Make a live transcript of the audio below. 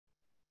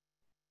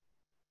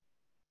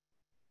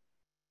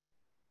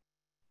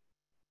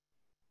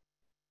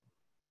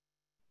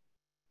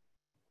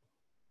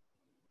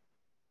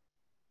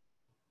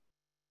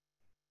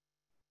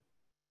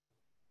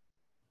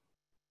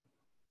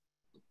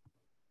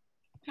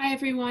Hi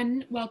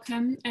everyone,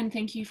 welcome and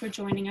thank you for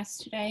joining us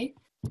today.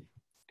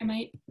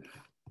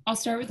 I'll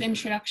start with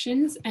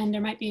introductions and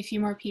there might be a few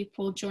more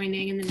people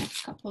joining in the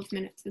next couple of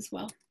minutes as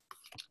well.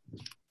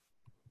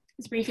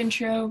 As a brief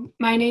intro,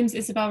 my name is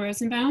Isabel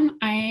Rosenbaum.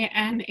 I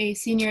am a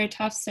senior at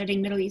Tufts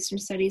studying Middle Eastern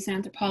Studies and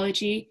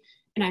Anthropology,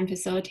 and I'm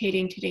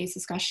facilitating today's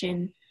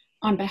discussion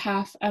on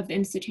behalf of the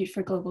Institute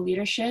for Global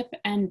Leadership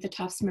and the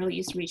Tufts Middle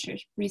East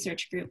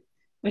Research Group,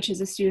 which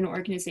is a student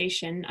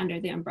organization under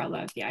the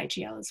umbrella of the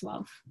IGL as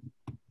well.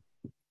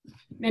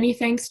 Many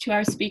thanks to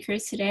our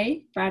speakers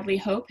today, Bradley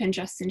Hope and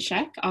Justin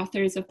Scheck,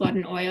 authors of Blood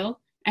and Oil,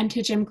 and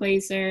to Jim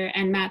Glazer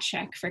and Matt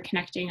Scheck for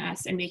connecting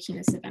us and making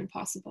this event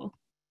possible.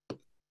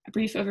 A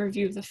brief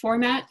overview of the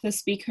format: the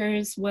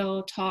speakers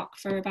will talk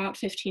for about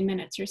 15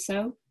 minutes or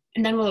so,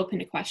 and then we'll open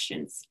to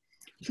questions.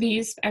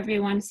 Please,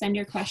 everyone, send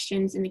your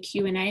questions in the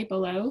Q&A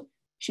below.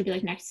 Should be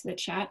like next to the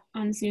chat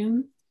on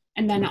Zoom,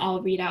 and then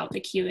I'll read out the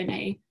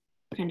Q&A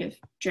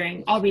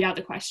I'll read out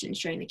the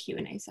questions during the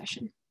Q&A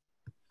session.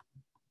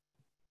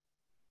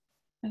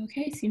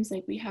 Okay, seems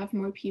like we have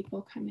more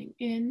people coming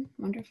in.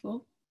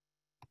 Wonderful.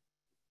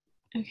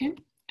 Okay,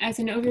 as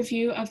an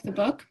overview of the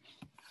book,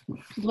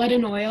 Blood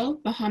and Oil,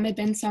 Mohammed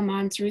bin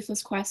Salman's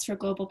Ruthless Quest for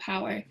Global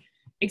Power,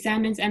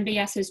 examines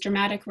MBS's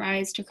dramatic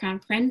rise to crown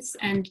prince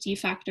and de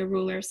facto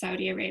ruler of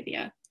Saudi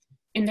Arabia.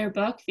 In their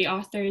book, the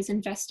authors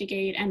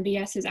investigate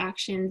MBS's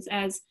actions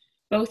as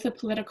both a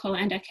political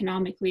and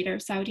economic leader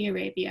of Saudi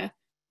Arabia,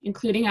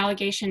 including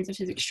allegations of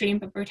his extreme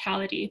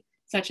brutality,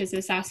 such as the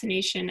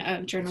assassination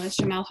of journalist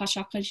Jamal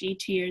Khashoggi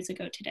 2 years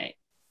ago today.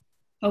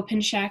 Hope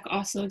and Scheck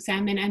also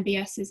examine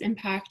MBS's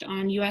impact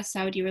on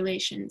US-Saudi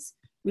relations,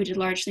 rooted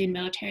largely in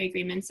military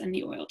agreements and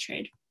the oil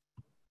trade.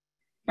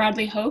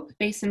 Bradley Hope,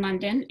 based in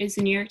London, is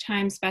the New York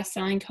Times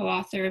bestselling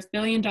co-author of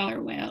Billion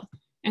Dollar Whale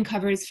and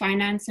covers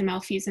finance and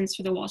malfeasance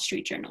for the Wall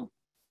Street Journal.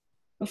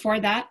 Before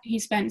that, he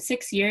spent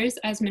 6 years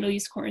as Middle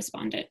East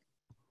correspondent.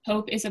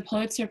 Hope is a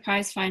Pulitzer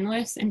Prize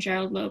finalist and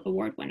Gerald Loeb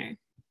Award winner.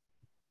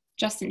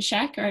 Justin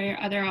Scheck, our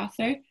other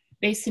author,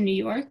 based in New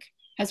York,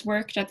 has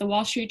worked at the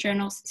Wall Street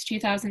Journal since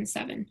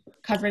 2007,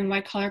 covering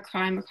white-collar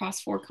crime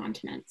across 4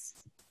 continents.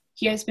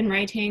 He has been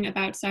writing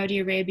about Saudi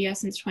Arabia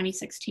since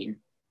 2016.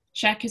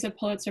 Scheck is a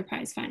Pulitzer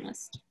Prize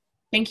finalist.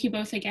 Thank you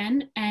both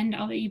again, and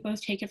I'll let you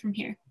both take it from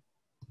here.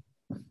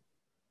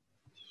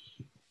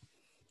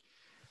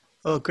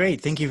 Oh,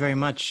 great. Thank you very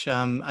much.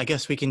 I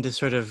guess we can just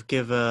sort of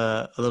give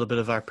a little bit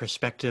of our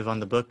perspective on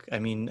the book,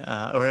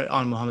 or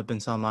on Mohammed bin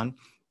Salman.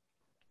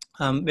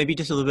 Maybe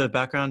just a little bit of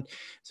background.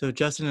 So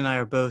Justin and I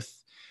are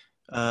both,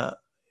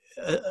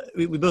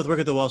 we both work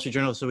at the Wall Street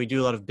Journal, so we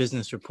do a lot of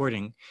business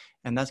reporting.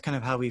 And that's kind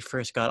of how we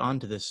first got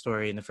onto this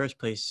story in the first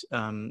place.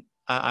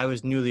 I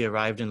was newly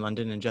arrived in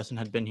London and Justin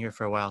had been here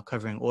for a while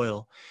covering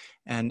oil.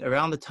 And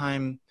around that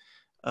time,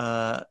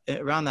 the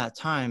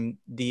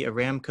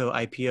Aramco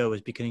IPO was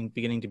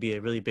beginning to be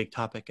a really big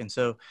topic. And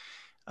so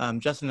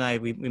Justin and I,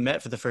 we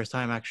met for the first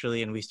time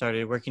actually, and we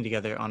started working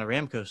together on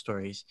Aramco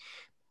stories.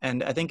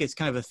 And I think it's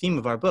kind of a theme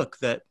of our book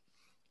that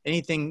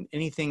anything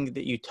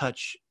that you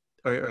touch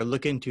or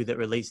look into that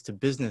relates to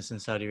business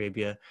in Saudi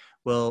Arabia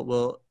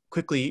will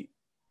quickly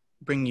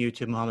bring you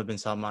to Mohammed bin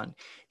Salman.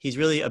 He's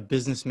really a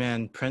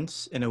businessman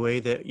prince in a way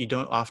that you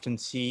don't often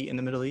see in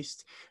the Middle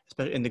East,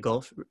 especially in the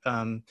Gulf.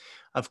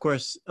 Of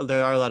course,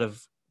 there are a lot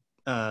of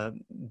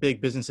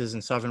big businesses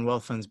and sovereign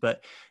wealth funds,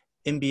 but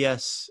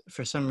MBS,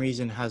 for some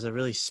reason, has a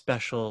really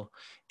special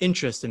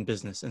interest in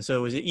business. And so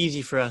it was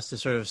easy for us to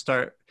sort of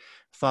start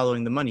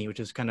following the money, which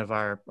is kind of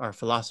our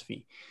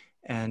philosophy.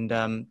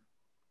 And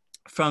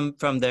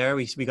from there,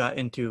 we got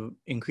into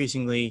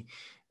increasingly,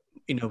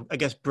 I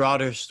guess,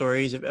 broader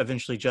stories.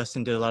 Eventually,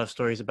 Justin did a lot of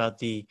stories about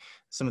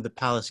some of the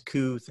palace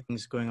coup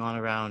things going on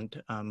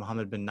around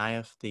Mohammed bin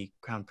Nayef, the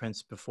crown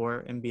prince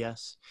before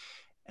MBS.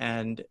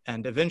 And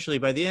eventually,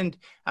 by the end,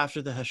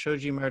 after the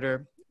Khashoggi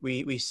murder,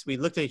 we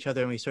looked at each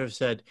other and we sort of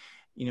said,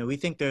 we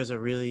think there's a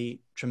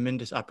really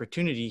tremendous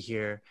opportunity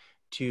here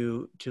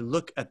to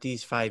look at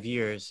these 5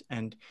 years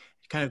and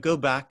kind of go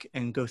back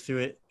and go through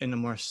it in a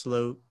more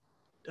slow,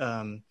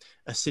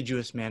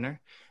 assiduous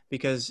manner,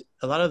 because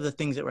a lot of the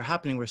things that were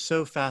happening were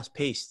so fast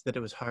paced that it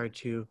was hard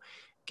to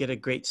get a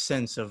great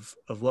sense of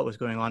what was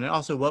going on and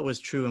also what was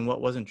true and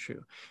what wasn't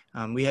true.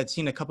 We had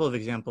seen a couple of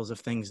examples of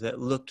things that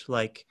looked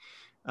like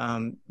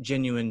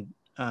genuine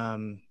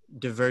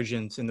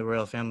divergence in the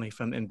royal family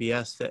from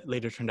MBS that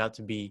later turned out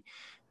to be,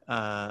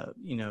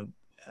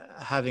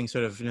 having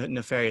sort of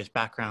nefarious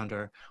background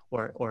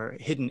or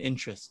hidden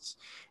interests.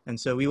 And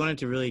so we wanted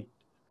to really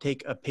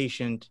take a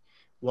patient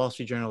Wall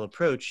Street Journal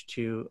approach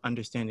to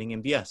understanding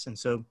MBS. And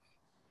so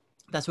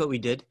that's what we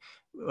did.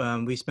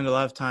 We spent a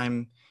lot of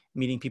time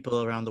meeting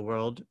people around the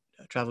world,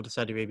 traveled to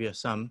Saudi Arabia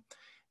some.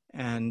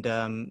 And,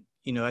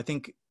 I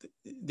think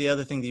the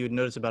other thing that you would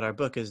notice about our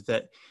book is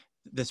that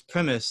this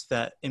premise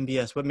that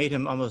MBS, what made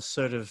him almost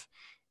sort of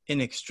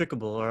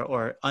inextricable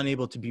or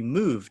unable to be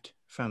moved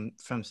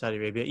from Saudi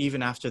Arabia,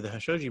 even after the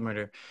Khashoggi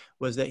murder,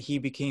 was that he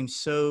became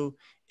so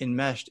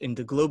enmeshed in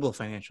the global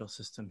financial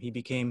system. He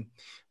became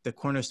the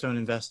cornerstone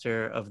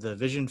investor of the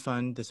Vision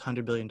Fund, this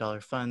 $100 billion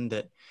fund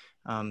that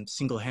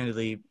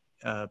single-handedly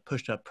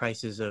pushed up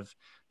prices of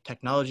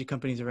technology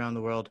companies around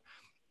the world.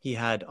 He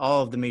had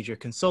all of the major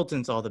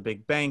consultants, all the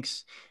big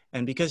banks.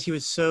 And because he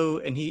was so,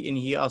 and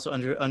he also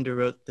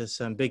underwrote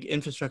this big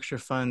infrastructure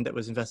fund that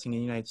was investing in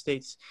the United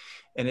States.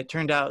 And it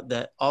turned out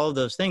that all of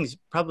those things,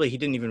 probably he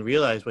didn't even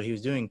realize what he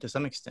was doing to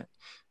some extent,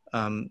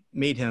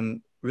 made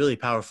him really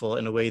powerful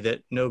in a way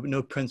that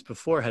no prince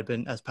before had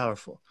been as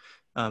powerful.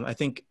 I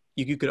think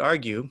you could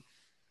argue,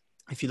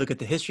 if you look at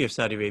the history of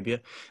Saudi Arabia,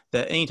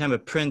 that anytime a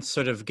prince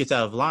sort of gets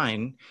out of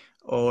line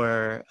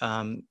or,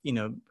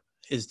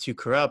 is too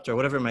corrupt or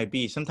whatever it might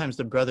be, sometimes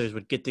the brothers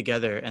would get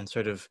together and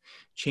sort of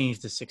change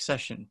the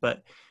succession.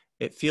 But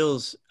it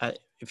feels,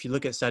 if you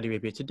look at Saudi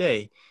Arabia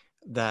today,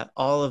 that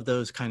all of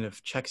those kind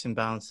of checks and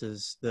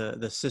balances,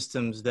 the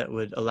systems that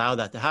would allow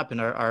that to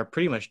happen are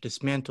pretty much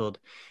dismantled.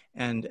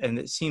 And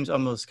it seems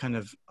almost kind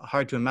of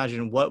hard to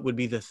imagine what would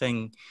be the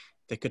thing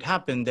that could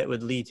happen that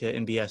would lead to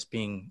MBS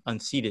being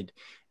unseated.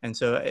 And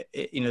so,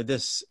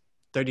 this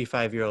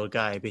 35-year-old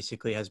guy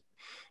basically has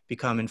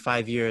become in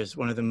 5 years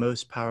one of the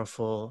most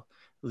powerful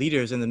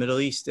leaders in the Middle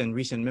East in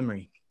recent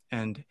memory.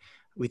 And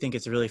we think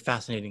it's a really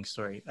fascinating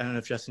story. I don't know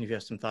if Justin, if you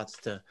have some thoughts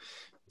to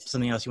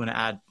something else you want to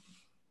add.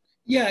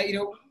 Yeah,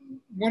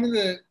 one of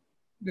the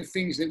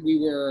things that we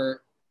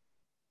were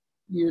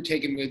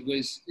taken with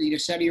was,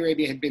 Saudi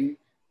Arabia had been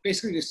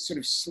basically this sort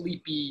of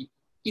sleepy,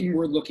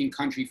 inward-looking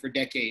country for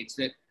decades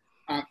that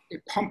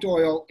it pumped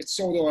oil, it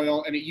sold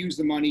oil, and it used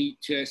the money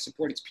to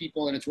support its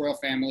people and its royal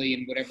family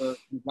and whatever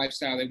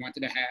lifestyle they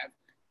wanted to have.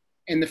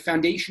 And the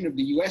foundation of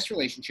the U.S.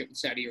 relationship with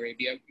Saudi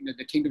Arabia,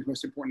 the kingdom's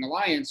most important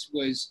alliance,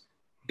 was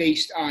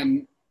based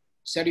on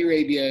Saudi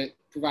Arabia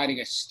providing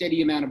a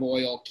steady amount of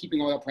oil,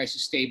 keeping oil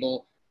prices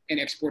stable, and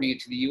exporting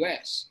it to the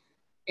U.S.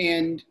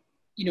 And,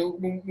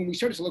 when we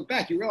started to look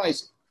back, you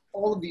realize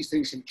all of these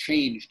things have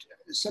changed.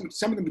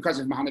 Some of them because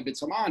of Mohammed bin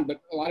Salman,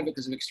 but a lot of it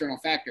because of external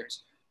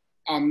factors.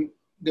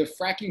 The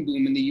fracking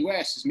boom in the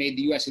U.S. has made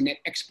the U.S. a net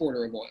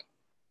exporter of oil.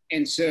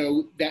 And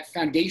so that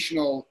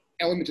foundational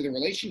element of the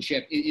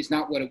relationship is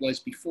not what it was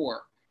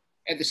before.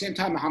 At the same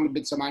time, Mohammed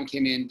bin Salman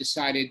came in,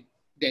 decided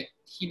that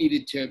he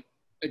needed to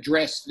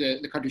address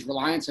the country's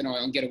reliance on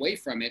oil and get away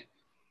from it.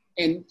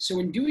 And so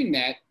in doing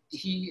that,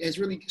 he has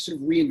really sort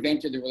of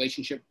reinvented the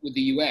relationship with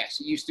the U.S.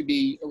 It used to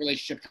be a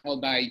relationship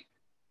held by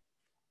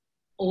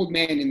old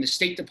men in the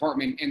State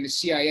Department and the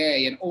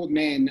CIA and old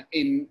men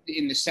in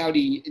the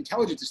Saudi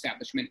intelligence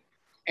establishment.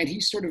 And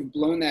he's sort of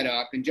blown that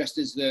up. And just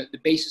as the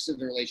basis of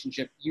the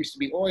relationship used to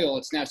be oil,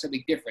 it's now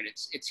something different.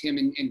 It's him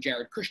and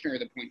Jared Kushner are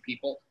the point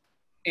people.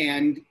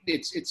 And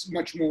it's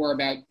much more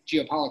about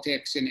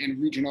geopolitics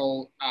and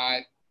regional,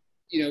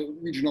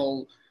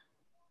 regional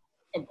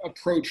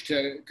approach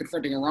to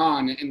confronting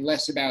Iran and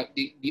less about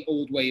the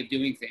old way of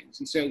doing things.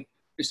 And so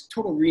this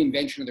total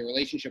reinvention of the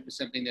relationship was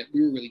something that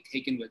we were really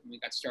taken with when we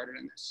got started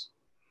on this.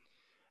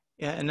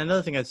 Yeah, and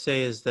another thing I'd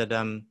say is that,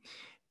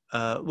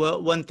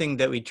 one thing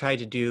that we tried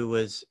to do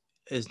is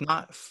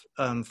not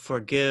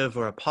forgive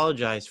or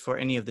apologize for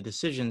any of the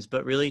decisions,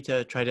 but really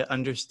to try to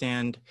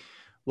understand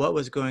what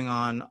was going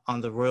on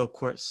the royal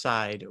court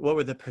side. What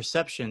were the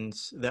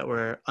perceptions that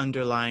were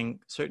underlying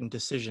certain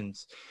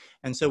decisions?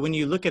 And so when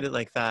you look at it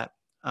like that,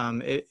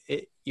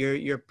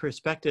 your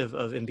perspective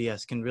of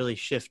MBS can really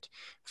shift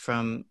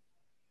from,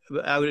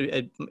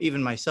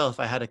 even myself,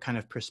 I had a kind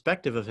of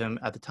perspective of him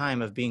at the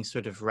time of being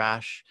sort of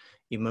rash,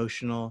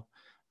 emotional,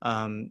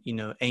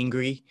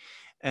 angry.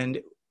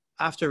 And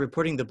after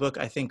reporting the book,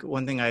 I think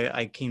one thing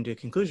I came to a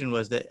conclusion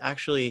was that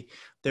actually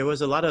there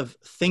was a lot of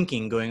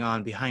thinking going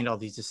on behind all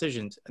these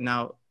decisions.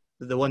 Now,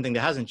 the one thing that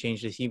hasn't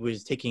changed is he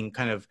was taking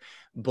kind of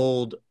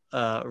bold,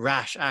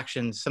 rash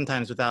actions,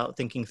 sometimes without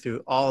thinking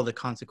through all the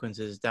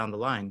consequences down the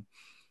line.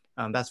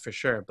 That's for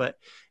sure. But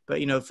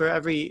for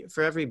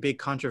every big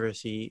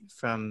controversy,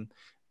 from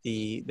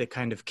the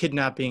kind of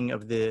kidnapping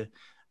of the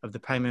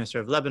Prime Minister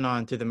of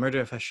Lebanon to the murder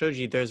of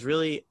Khashoggi,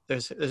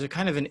 there's a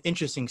kind of an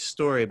interesting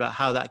story about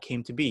how that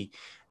came to be.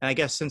 And I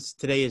guess since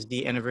today is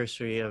the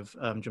anniversary of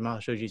Jamal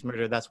Khashoggi's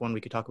murder, that's one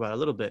we could talk about a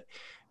little bit,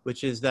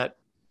 which is that,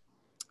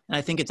 and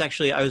I think it's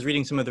actually, I was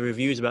reading some of the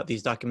reviews about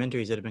these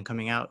documentaries that have been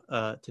coming out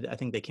today. I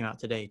think they came out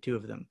today, 2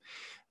 of them.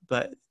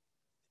 But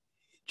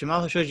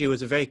Jamal Khashoggi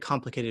was a very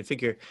complicated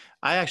figure.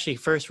 I actually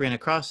first ran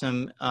across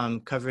him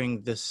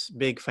covering this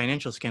big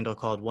financial scandal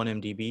called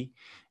 1MDB,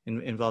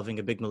 involving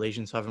a big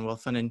Malaysian sovereign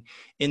wealth fund. And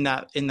in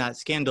that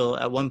scandal,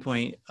 at one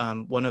point,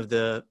 one of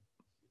the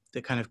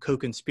kind of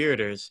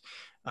co-conspirators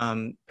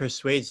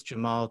persuades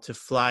Jamal to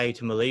fly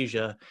to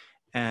Malaysia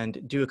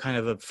and do a kind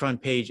of a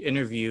front page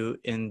interview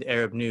in the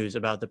Arab News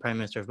about the Prime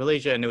Minister of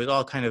Malaysia. And it was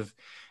all kind of,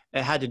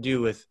 it had to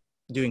do with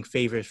doing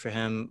favors for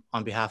him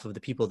on behalf of the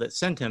people that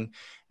sent him.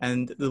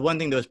 And the one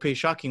thing that was pretty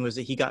shocking was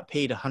that he got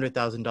paid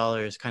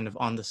 $100,000 kind of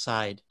on the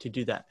side to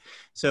do that.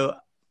 So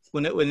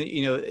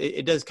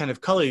it does kind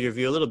of color your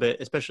view a little bit,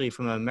 especially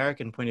from an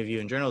American point of view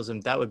in journalism.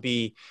 That would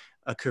be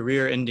a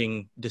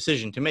career-ending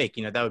decision to make.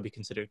 That would be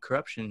considered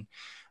corruption.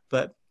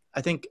 But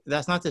I think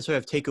that's not to sort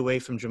of take away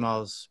from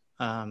Jamal's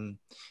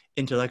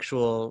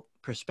intellectual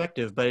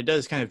perspective, but it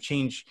does kind of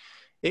change.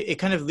 It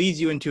kind of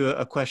leads you into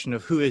a question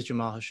of who is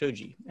Jamal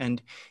Khashoggi.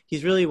 And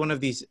he's really one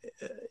of these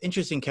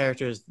interesting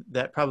characters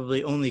that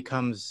probably only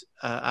comes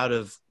out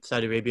of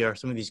Saudi Arabia or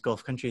some of these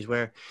Gulf countries,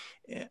 where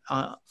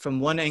from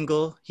one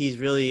angle, he's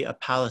really a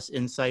palace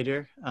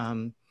insider,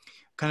 kind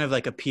of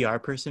like a PR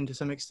person to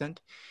some extent.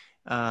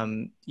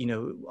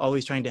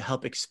 Always trying to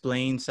help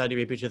explain Saudi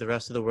Arabia to the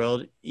rest of the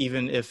world,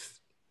 even if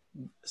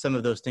some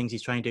of those things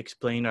he's trying to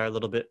explain are a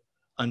little bit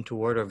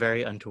untoward or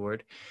very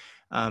untoward.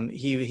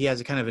 He has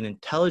a kind of an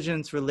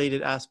intelligence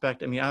related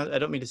aspect. I mean, I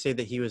don't mean to say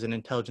that he was an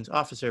intelligence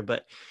officer,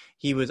 but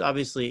he was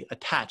obviously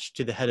attached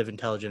to the head of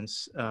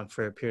intelligence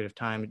for a period of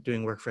time,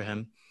 doing work for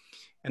him.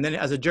 And then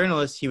as a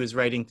journalist, he was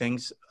writing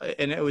things,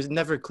 and it was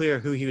never clear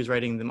who he was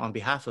writing them on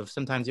behalf of.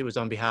 Sometimes it was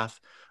on behalf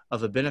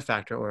of a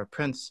benefactor or a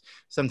prince.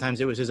 Sometimes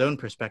it was his own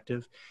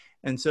perspective.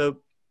 And so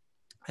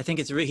I think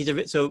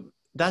so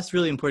that's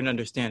really important to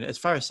understand. As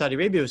far as Saudi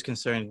Arabia was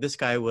concerned, this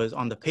guy was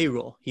on the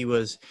payroll.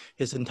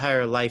 His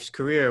entire life's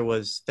career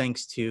was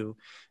thanks to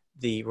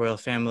the royal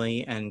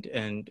family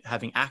and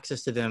having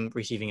access to them,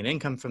 receiving an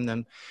income from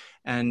them.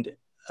 And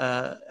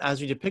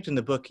as we depict in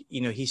the book,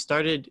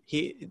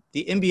 the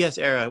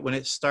MBS era, when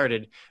it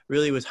started,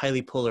 really was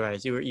highly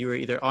polarized. You were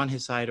either on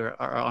his side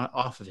or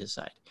off of his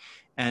side.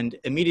 And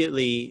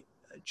immediately,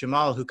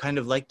 Jamal, who kind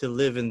of liked to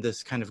live in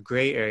this kind of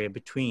gray area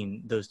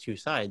between those two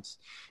sides,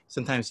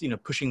 sometimes,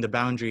 pushing the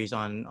boundaries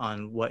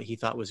on what he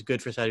thought was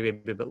good for Saudi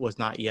Arabia, but was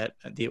not yet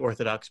the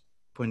orthodox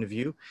point of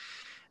view.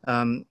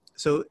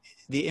 So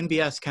the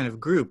MBS kind of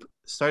group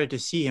started to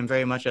see him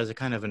very much as a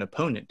kind of an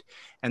opponent,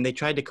 and they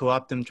tried to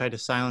co-opt him, tried to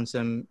silence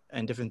him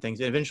and different things.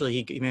 And eventually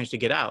he managed to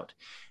get out.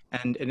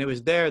 And it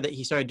was there that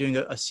he started doing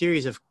a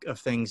series of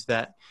things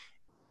that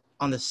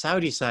on the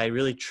Saudi side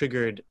really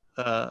triggered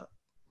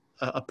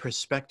a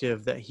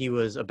perspective that he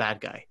was a bad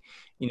guy.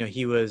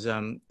 He was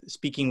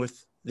speaking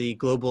with the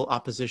global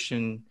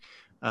opposition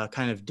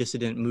kind of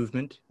dissident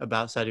movement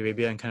about Saudi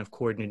Arabia and kind of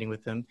coordinating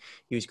with them.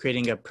 He was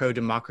creating a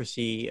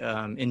pro-democracy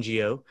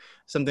NGO,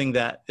 something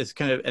that is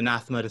kind of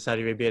anathema to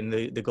Saudi Arabia and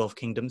the Gulf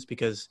kingdoms,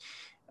 because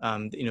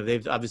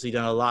they've obviously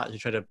done a lot to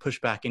try to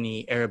push back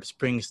any Arab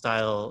Spring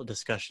style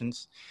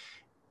discussions.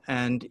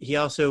 And he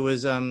also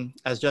was,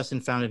 as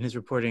Justin found in his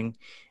reporting,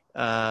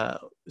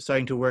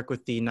 starting to work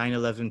with the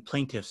 9/11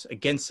 plaintiffs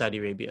against Saudi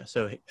Arabia.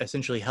 So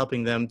essentially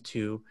helping them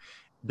to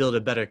build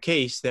a better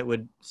case that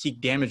would seek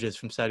damages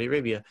from Saudi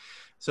Arabia.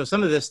 So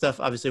some of this stuff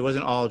obviously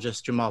wasn't all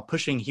just Jamal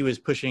pushing. He was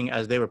pushing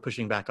as they were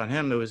pushing back on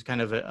him. It was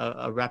kind of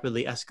a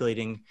rapidly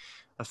escalating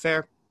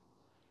affair.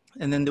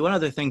 And then the one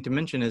other thing to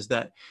mention is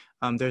that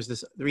there's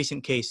this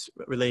recent case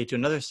related to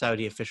another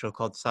Saudi official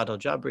called Saad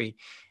al-Jabri.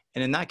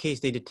 And in that case,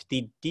 they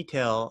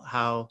detail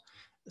how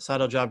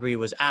Saad al-Jabri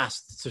was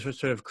asked to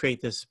sort of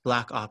create this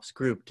black ops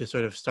group to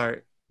sort of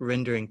start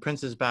rendering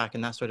princes back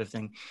and that sort of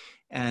thing.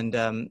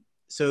 And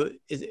so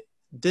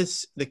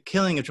the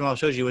killing of Jamal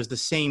Khashoggi was the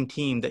same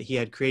team that he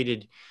had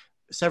created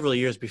several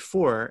years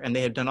before, and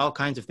they had done all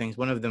kinds of things.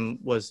 One of them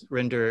was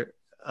render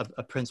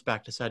a prince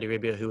back to Saudi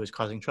Arabia who was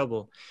causing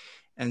trouble.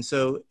 And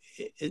so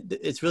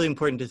it's really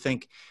important to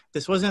think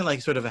this wasn't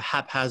like sort of a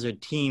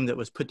haphazard team that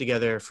was put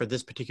together for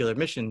this particular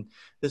mission.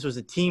 This was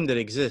a team that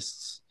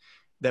exists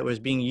that was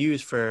being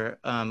used for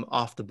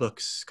off the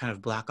books kind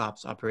of black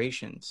ops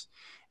operations.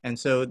 And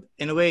so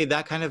in a way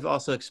that kind of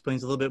also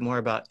explains a little bit more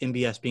about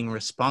MBS being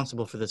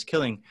responsible for this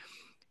killing.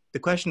 The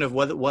question of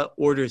what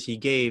orders he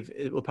gave,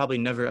 it will probably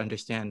never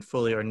understand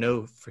fully or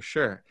know for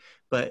sure,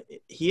 but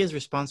he is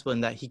responsible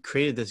in that he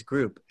created this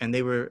group and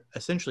they were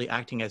essentially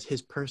acting as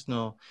his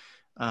personal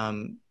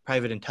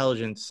private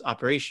intelligence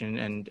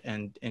operation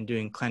and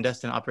doing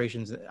clandestine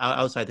operations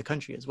outside the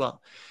country as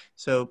well.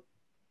 So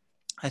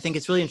I think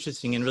it's really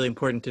interesting and really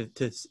important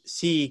to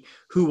see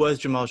who was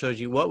Jamal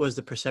Khashoggi, what was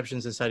the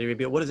perceptions in Saudi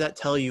Arabia, what does that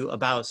tell you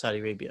about Saudi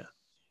Arabia?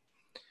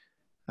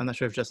 I'm not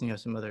sure if Justin, you have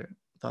some other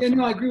thoughts. Yeah,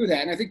 no, I agree with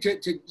that. And I think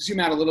to zoom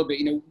out a little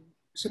bit,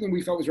 something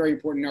we felt was very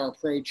important in our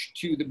approach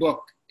to the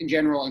book in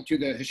general and to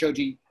the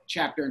Khashoggi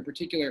chapter in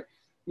particular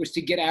was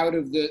to get out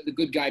of the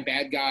good guy,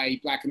 bad guy,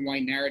 black and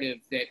white narrative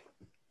that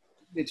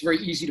it's very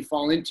easy to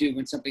fall into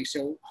when something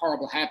so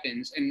horrible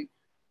happens. And,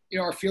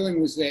 our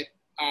feeling was that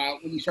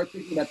when you start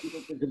thinking about people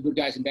as good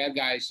guys and bad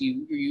guys,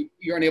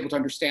 you're unable to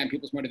understand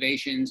people's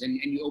motivations and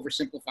you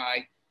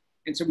oversimplify.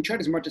 And so we tried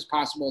as much as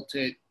possible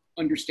to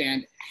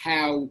understand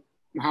how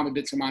Mohammed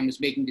bin Salman was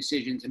making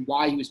decisions and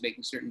why he was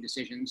making certain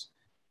decisions.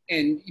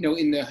 And,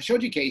 in the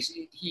Khashoggi case,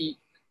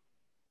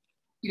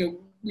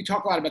 we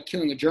talk a lot about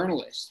killing a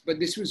journalist, but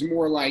this was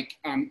more like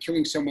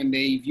killing someone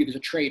they viewed as a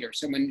traitor,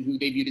 someone who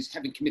they viewed as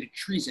having committed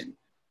treason,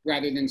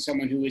 rather than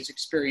someone who is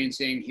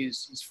experiencing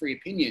his free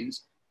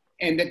opinions.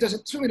 And that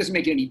certainly doesn't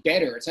make it any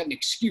better. It's not an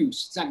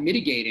excuse. It's not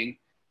mitigating,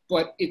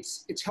 but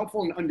it's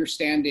helpful in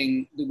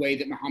understanding the way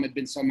that Mohammed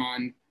bin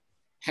Salman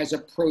has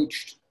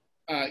approached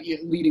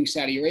leading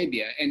Saudi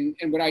Arabia. And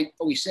what I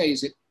always say is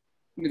that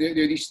there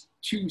are these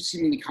two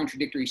seemingly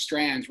contradictory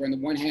strands, where on the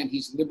one hand,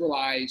 he's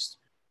liberalized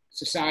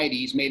society,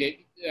 he's made it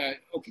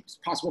it's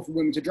possible for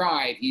women to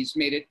drive, he's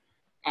made it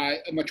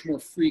a much more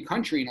free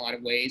country in a lot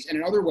of ways, and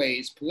in other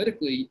ways,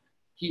 politically,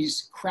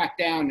 he's cracked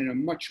down in a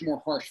much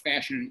more harsh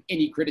fashion on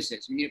any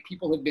criticism. You know,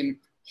 people have been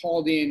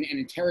hauled in and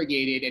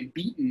interrogated and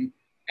beaten,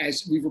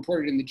 as we've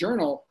reported in the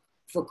Journal,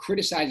 for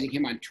criticizing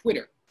him on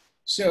Twitter.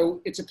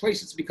 So it's a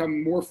place that's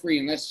become more free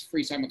and less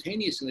free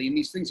simultaneously, and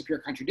these things appear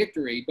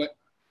contradictory. But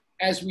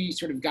as we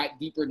sort of got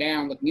deeper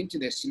down looking into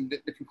this, and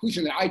the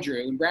conclusion that I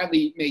drew, and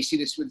Bradley may see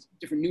this with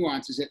different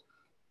nuances, that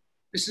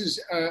this is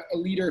a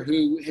leader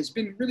who has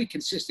been really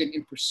consistent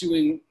in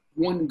pursuing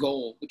one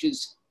goal, which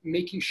is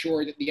making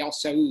sure that the Al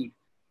Saud,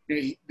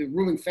 the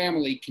ruling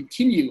family,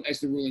 continue as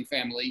the ruling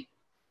family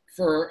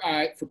for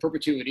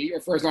perpetuity,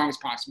 or for as long as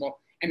possible,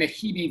 and that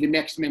he be the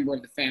next member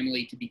of the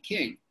family to be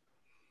king.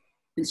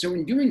 And so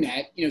in doing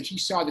that, you know, he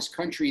saw this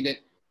country that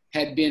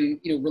had been,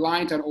 you know,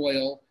 reliant on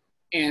oil,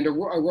 and a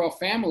royal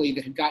family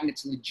that had gotten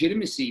its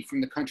legitimacy from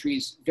the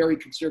country's very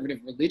conservative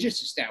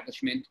religious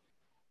establishment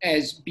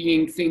as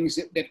being things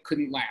that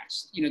couldn't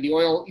last. You know, the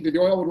oil, either the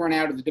oil would run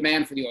out or the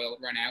demand for the oil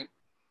would run out.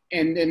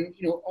 And then,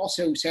 you know,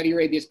 also Saudi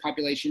Arabia's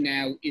population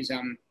now is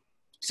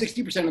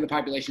 60% of the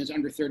population is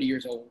under 30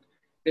 years old.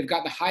 They've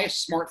got the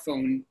highest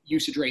smartphone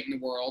usage rate in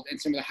the world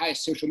and some of the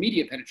highest social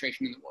media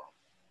penetration in the world.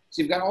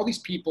 So you've got all these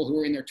people who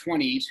are in their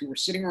 20s who are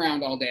sitting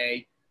around all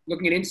day,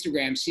 looking at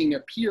Instagram, seeing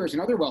their peers in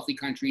other wealthy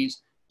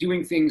countries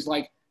doing things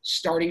like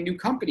starting new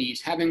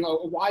companies, having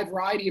a wide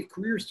variety of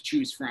careers to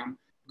choose from,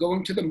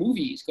 going to the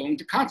movies, going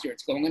to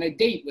concerts, going on a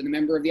date with a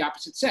member of the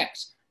opposite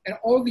sex. And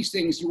all of these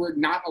things you were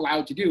not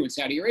allowed to do in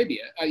Saudi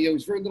Arabia. There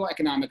was very little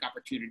economic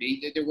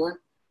opportunity. There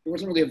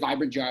wasn't really a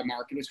vibrant job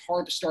market. It was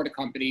hard to start a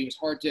company. It was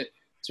hard to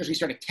especially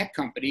start a tech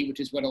company, which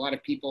is what a lot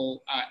of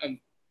people of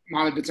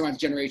Mohammed bin Salman's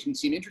generation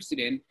seem interested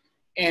in.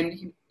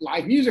 And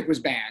live music was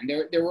banned.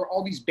 There were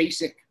all these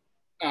basic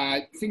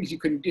things you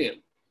couldn't do.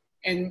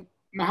 And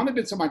Mohammed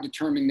bin Salman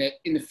determined that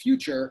in the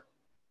future,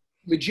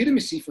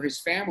 legitimacy for his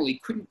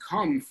family couldn't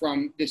come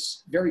from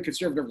this very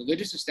conservative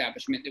religious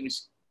establishment that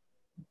was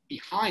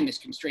behind this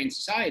constrained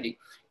society.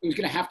 It was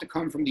going to have to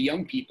come from the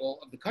young people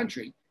of the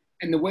country.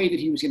 And the way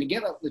that he was going to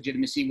get that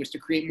legitimacy was to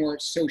create more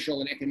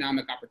social and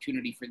economic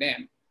opportunity for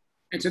them.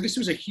 And so this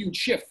was a huge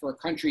shift for a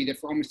country that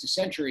for almost a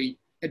century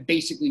had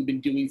basically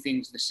been doing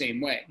things the same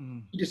way.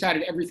 He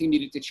decided everything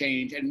needed to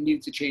change, and it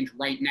needed to change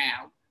right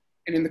now.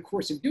 And in the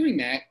course of doing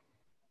that,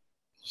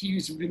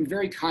 he's been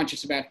very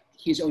conscious about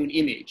his own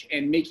image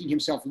and making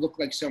himself look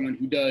like someone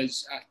who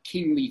does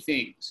kingly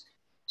things.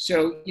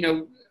 So, you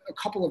know, a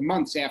couple of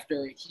months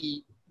after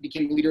he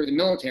became the leader of the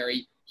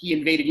military, he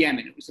invaded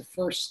Yemen. It was the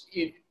first,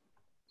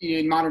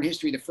 in modern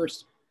history, the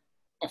first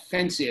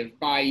offensive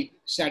by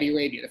Saudi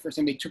Arabia, the first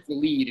time they took the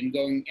lead in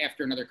going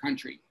after another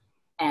country.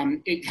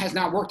 It has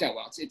not worked out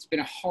well. It's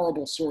been a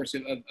horrible source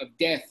of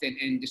death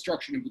and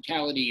destruction and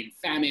brutality and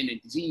famine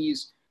and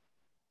disease.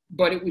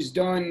 But it was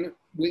done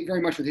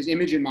very much with his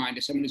image in mind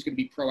as someone who's going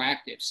to be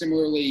proactive.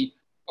 Similarly,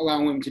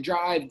 allowing women to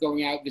drive,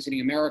 going out, visiting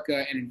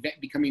America, and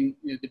becoming,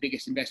 you know, the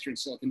biggest investor in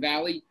Silicon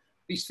Valley.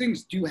 These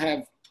things do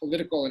have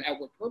political and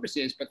outward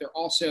purposes, but they're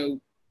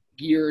also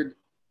geared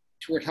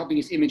toward helping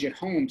his image at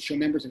home, to show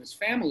members of his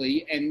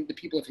family and the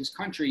people of his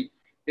country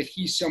that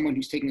he's someone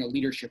who's taking a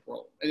leadership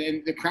role.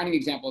 And the crowning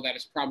example of that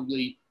is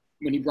probably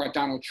when he brought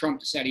Donald Trump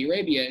to Saudi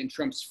Arabia in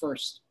Trump's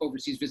first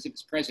overseas visit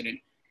as president.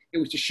 It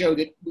was to show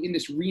that in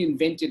this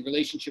reinvented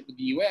relationship with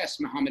the US,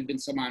 Mohammed bin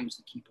Salman was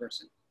the key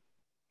person.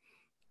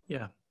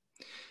 Yeah.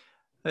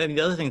 I mean,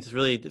 the other thing that's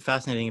really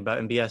fascinating about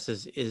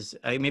MBS is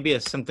maybe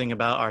it's something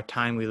about our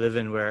time we live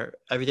in, where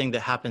everything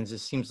that happens, it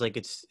seems like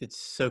it's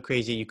so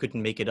crazy you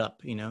couldn't make it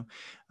up, you know.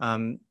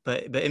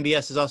 But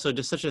MBS is also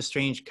just such a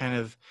strange kind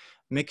of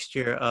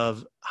mixture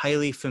of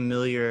highly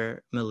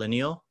familiar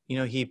millennial. You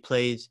know, he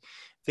plays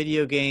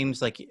video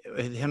games, like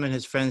him and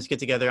his friends get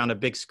together on a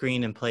big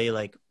screen and play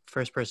like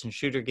first-person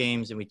shooter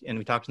games, and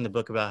we talked in the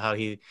book about how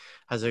he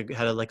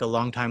had a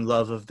long-time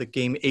love of the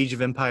game Age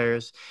of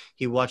Empires.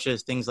 He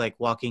watches things like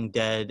Walking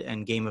Dead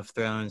and Game of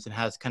Thrones and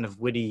has kind of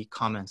witty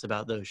comments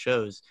about those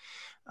shows.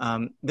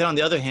 Then on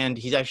the other hand,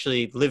 he's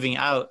actually living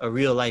out a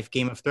real-life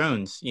Game of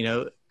Thrones, you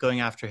know,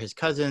 going after his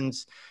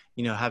cousins,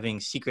 you know,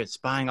 having secret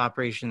spying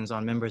operations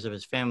on members of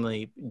his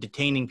family,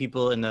 detaining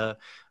people in a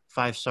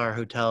 5-star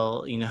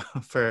hotel, you know,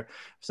 for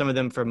some of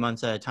them for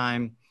months at a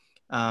time.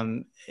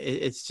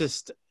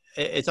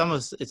 It's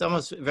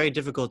almost very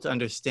difficult to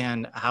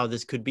understand how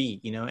this could be,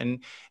 you know, and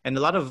a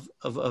lot of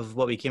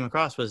what we came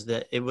across was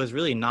that it was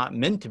really not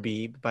meant to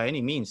be by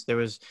any means. It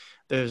was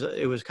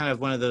kind of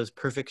one of those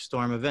perfect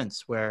storm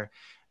events where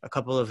a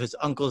couple of his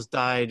uncles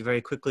died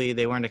very quickly.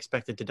 They weren't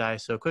expected to die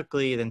so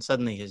quickly. Then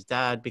suddenly his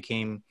dad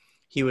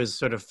he was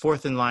sort of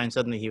fourth in line.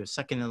 Suddenly he was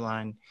second in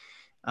line.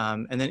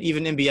 And then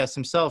even MBS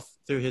himself,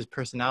 through his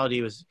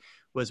personality,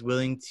 was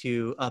willing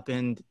to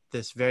upend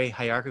this very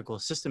hierarchical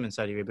system in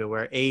Saudi Arabia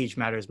where age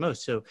matters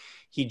most. So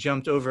he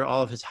jumped over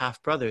all of his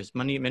half brothers.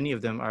 Many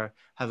of them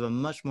have a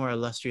much more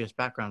illustrious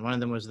background. One of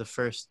them was the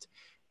first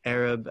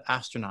Arab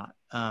astronaut.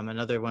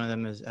 Another one of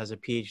them has a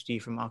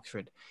PhD from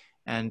Oxford.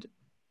 And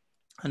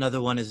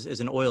another one is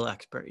an oil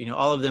expert. You know,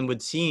 all of them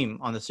would seem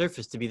on the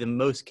surface to be the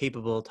most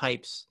capable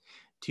types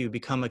to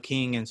become a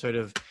king and sort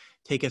of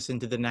take us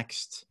into the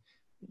next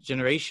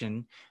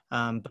generation.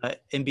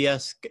 But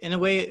MBS, in a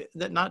way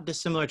that not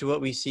dissimilar to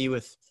what we see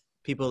with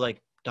people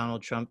like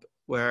Donald Trump,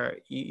 where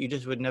you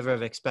just would never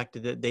have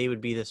expected that they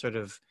would be the sort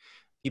of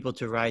people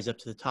to rise up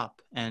to the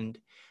top. And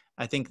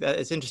I think that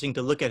it's interesting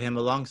to look at him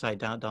alongside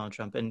Donald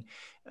Trump. And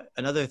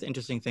another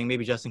interesting thing,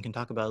 maybe Justin can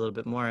talk about a little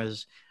bit more,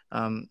 is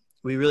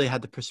we really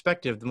had the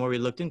perspective, the more we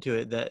looked into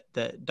it,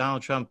 that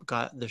Donald Trump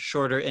got the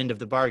shorter end of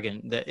the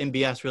bargain, that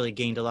MBS really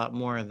gained a lot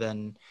more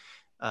than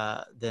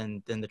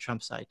the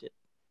Trump side did.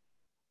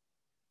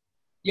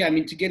 Yeah, I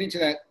mean, to get into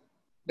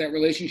that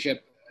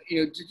relationship,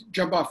 you know, to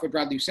jump off what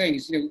Bradley was saying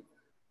is, you know,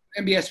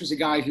 MBS was a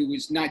guy who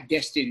was not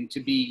destined to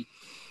be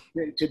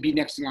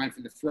next in line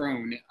for the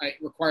throne. It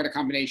required a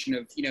combination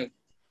of, you know,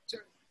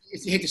 I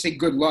hate to say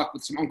good luck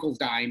with some uncles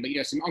dying, but, you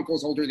know, some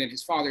uncles older than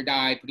his father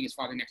died, putting his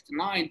father next in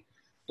line.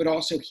 But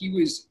also he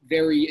was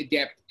very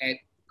adept at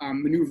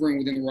maneuvering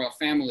within the royal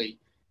family.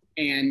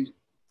 And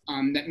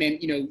that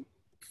meant, you know,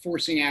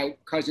 forcing out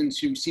cousins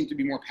who seemed to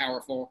be more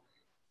powerful.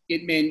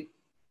 It meant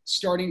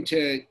starting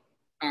to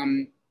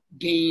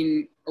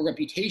gain a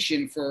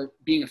reputation for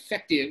being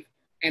effective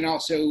and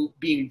also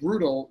being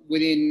brutal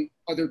within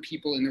other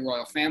people in the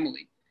royal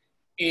family.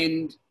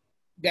 And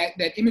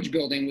that image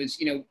building was,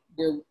 you know,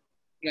 where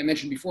I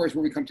mentioned before is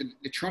where we come to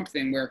the Trump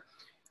thing, where,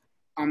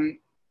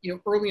 you know,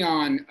 early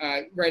on,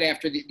 right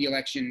after the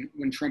election,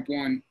 when Trump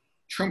won,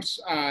 Trump's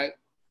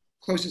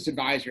closest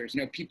advisors,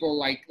 you know, people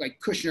like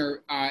Kushner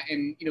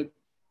and, you know,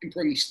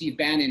 importantly, Steve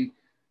Bannon,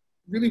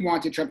 really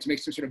wanted Trump to make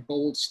some sort of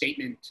bold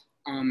statement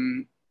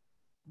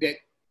that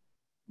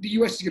the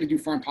U.S. is going to do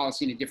foreign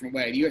policy in a different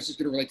way. The U.S. is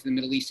going to relate to the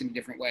Middle East in a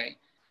different way.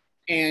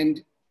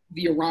 And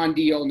the Iran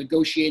deal,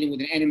 negotiating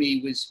with an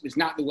enemy, was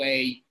not the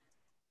way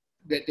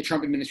that the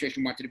Trump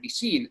administration wanted to be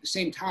seen. At the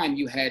same time,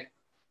 you had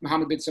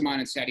Mohammed bin Salman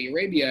in Saudi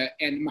Arabia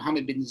and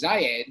Mohammed bin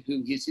Zayed,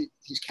 who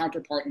his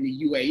counterpart in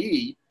the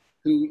UAE,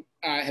 who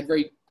had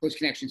very close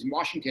connections in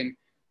Washington,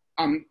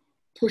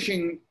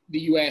 pushing the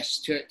U.S.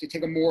 to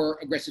take a more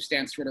aggressive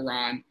stance toward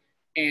Iran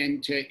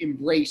and to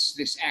embrace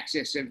this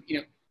axis of, you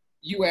know,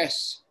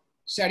 U.S.,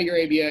 Saudi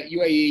Arabia,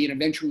 UAE, and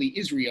eventually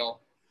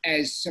Israel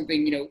as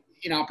something, you know,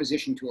 in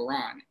opposition to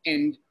Iran.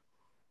 And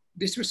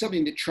this was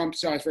something that Trump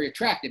saw as very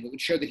attractive. It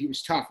would show that he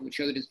was tough. It would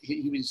show that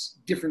he was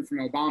different from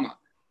Obama.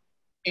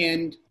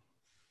 And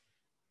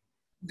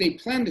they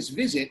planned this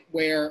visit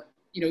where,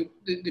 you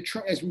know, the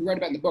Trump, as we read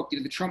about in the book, you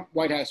know, the Trump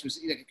White House was,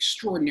 like,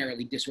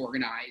 extraordinarily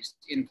disorganized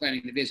in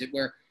planning the visit,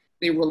 where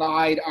they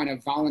relied on a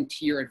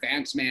volunteer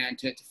advance man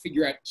to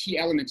figure out key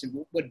elements of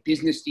what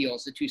business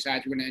deals the two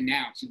sides were going to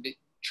announce, that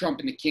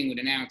Trump and the king would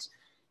announce.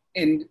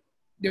 And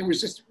there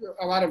was just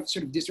a lot of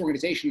sort of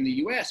disorganization in the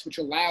U.S., which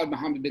allowed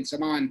Mohammed bin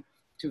Salman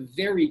to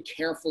very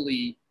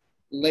carefully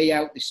lay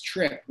out this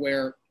trip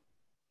where,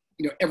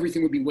 you know,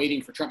 everything would be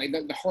waiting for Trump.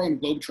 Like the Harlem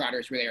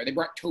Globetrotters were there. They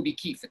brought Toby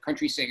Keith, the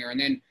country singer, and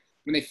then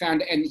when they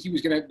found, and he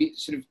was going to be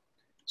sort of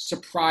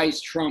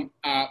surprise Trump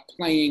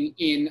playing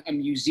in a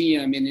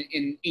museum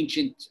in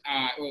ancient,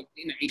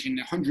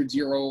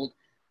 hundreds-year-old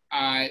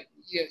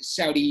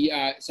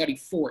Saudi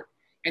fort.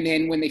 And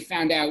then when they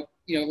found out,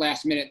 you know,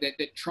 last minute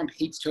that Trump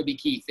hates Toby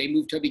Keith, they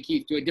moved Toby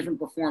Keith to a different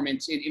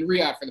performance in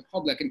Riyadh for the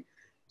public, and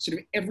sort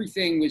of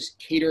everything was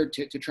catered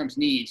to Trump's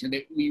needs. And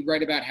we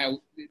write about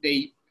how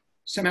they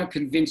somehow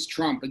convinced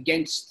Trump,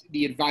 against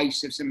the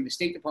advice of some of the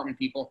State Department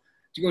people,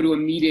 to go to a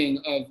meeting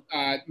of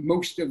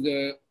most of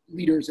the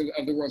leaders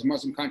of the world's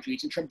Muslim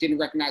countries. And Trump didn't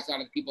recognize a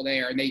lot of the people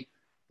there. And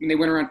when they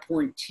went around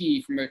pouring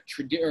tea from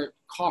or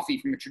coffee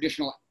from a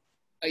traditional,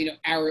 you know,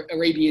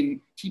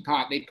 Arabian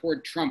teapot, they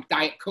poured Trump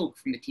Diet Coke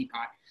from the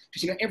teapot.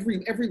 Because, you know,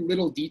 every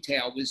little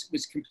detail was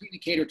completely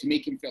catered to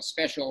make him feel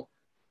special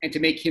and to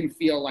make him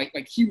feel like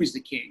he was the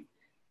king.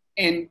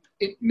 And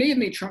it may have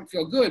made Trump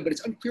feel good, but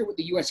it's unclear what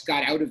the U.S.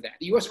 got out of that.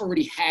 The U.S.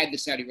 already had the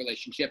Saudi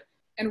relationship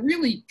and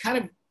really kind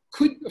of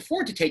could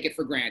afford to take it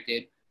for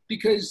granted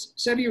because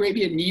Saudi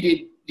Arabia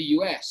needed the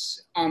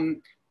U.S.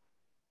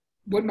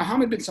 What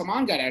Mohammed bin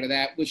Salman got out of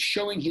that was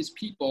showing his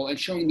people and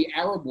showing the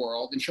Arab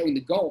world and showing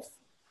the Gulf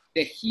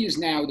that he is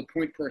now the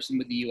point person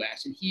with the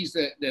U.S. and he's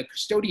the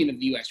custodian of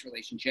the U.S.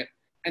 relationship,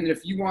 and that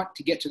if you want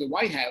to get to the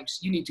White House,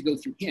 you need to go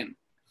through him.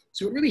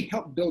 So it really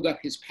helped build up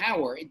his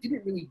power. It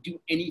didn't really do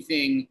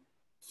anything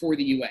for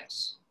the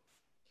U.S.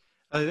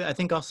 I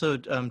think also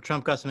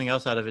Trump got something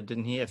else out of it,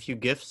 didn't he? A few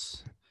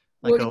gifts,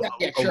 like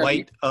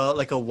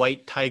a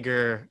white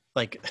tiger,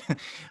 like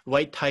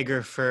white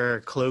tiger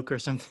fur cloak or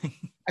something.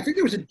 I think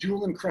there was a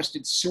jewel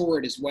encrusted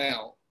sword as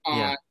well.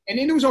 Yeah. And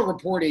it was all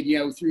reported, you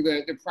know, through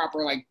the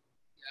proper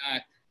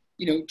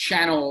you know,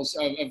 channels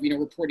of you know,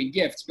 reporting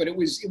gifts. But it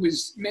was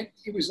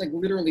like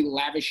literally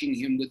lavishing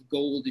him with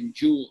gold and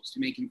jewels to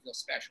make him feel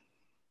special.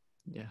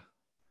 Yeah.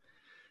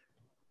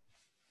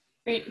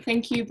 Great,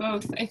 thank you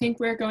both. I think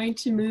we're going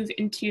to move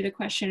into the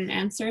question and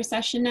answer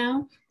session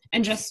now.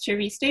 And just to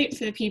restate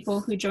for the people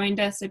who joined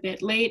us a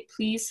bit late,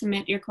 please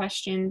submit your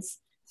questions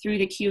through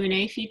the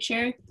Q&A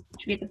feature,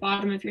 which will be at the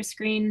bottom of your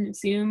screen,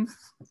 Zoom,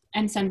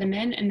 and send them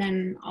in, and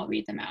then I'll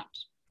read them out.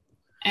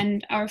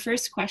 And our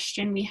first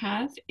question we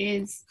have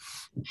is,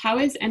 how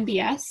is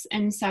MBS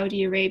and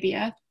Saudi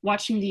Arabia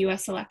watching the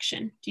US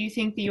election? Do you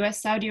think the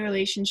US-Saudi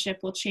relationship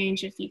will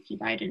change if VP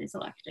Biden is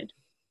elected?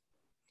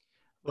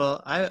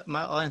 Well,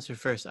 I'll answer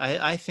first.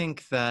 I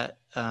think that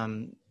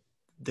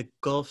the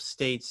Gulf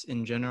states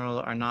in general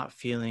are not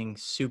feeling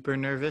super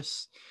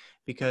nervous,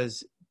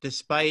 because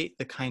despite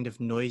the kind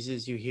of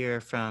noises you hear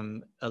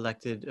from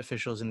elected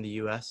officials in the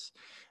US,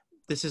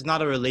 this is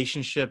not a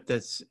relationship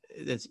that's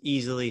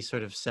easily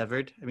sort of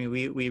severed. I mean,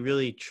 we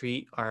really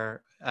treat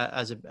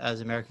as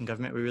American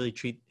government, we really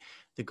treat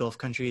the Gulf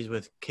countries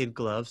with kid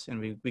gloves,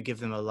 and we give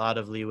them a lot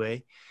of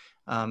leeway.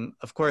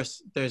 Of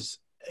course, there's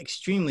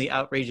extremely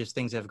outrageous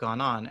things that have gone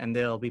on, and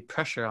there'll be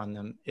pressure on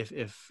them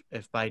if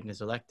Biden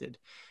is elected.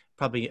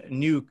 Probably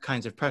new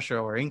kinds of pressure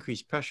or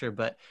increased pressure,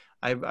 but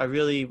I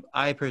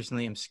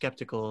personally am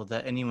skeptical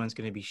that anyone's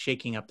going to be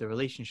shaking up the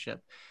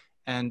relationship.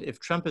 And if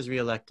Trump is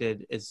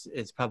reelected,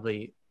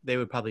 they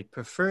would probably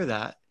prefer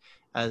that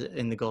as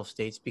in the Gulf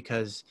states,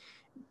 because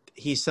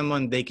he's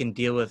someone they can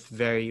deal with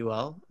very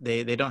well.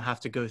 They don't have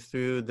to go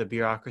through the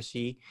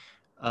bureaucracy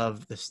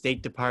of the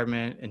State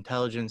Department,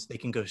 intelligence. They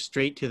can go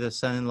straight to the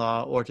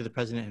son-in-law or to the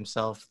president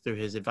himself through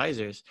his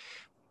advisors.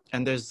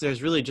 And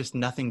there's really just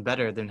nothing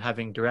better than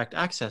having direct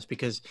access,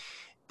 because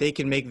they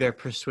can make their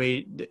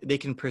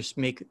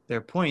make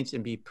their points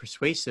and be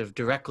persuasive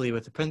directly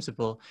with the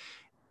principal.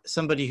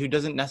 Somebody who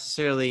doesn't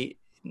necessarily,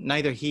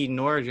 neither he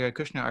nor Jared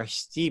Kushner are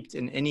steeped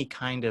in any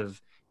kind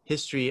of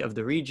history of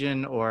the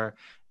region, or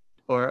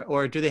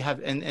do they have,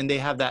 and they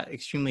have that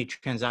extremely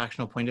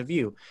transactional point of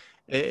view.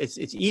 It's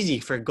easy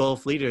for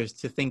Gulf leaders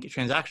to think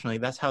transactionally.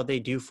 That's how they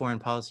do foreign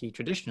policy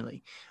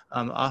traditionally.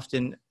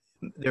 Often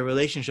their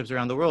relationships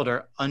around the world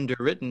are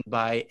underwritten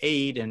by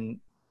aid and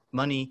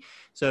money.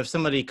 So if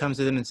somebody comes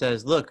to them and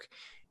says, look,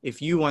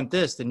 if you want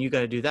this, then you got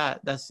to do that.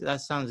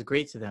 That sounds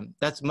great to them.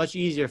 That's much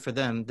easier for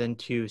them than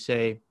to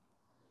say,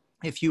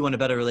 if you want a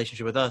better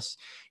relationship with us,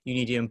 you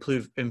need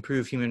to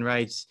improve human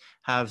rights,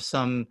 have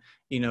some,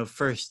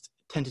 first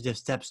tentative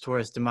steps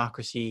towards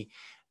democracy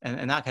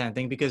and that kind of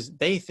thing, because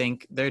they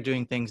think they're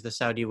doing things the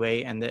Saudi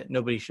way and that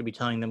nobody should be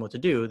telling them what to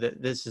do.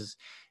 That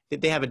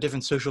they have a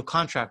different social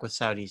contract with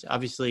Saudis.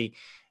 Obviously,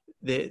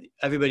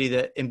 everybody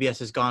that MBS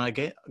has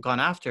gone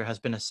after has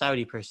been a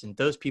Saudi person.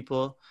 Those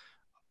people,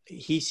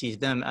 he sees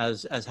them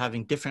as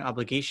having different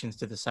obligations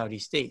to the Saudi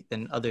state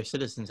than other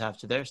citizens have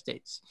to their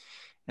states.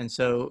 And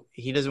so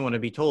he doesn't want to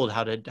be told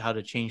how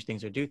to change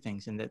things or do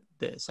things, and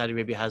that Saudi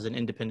Arabia has an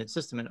independent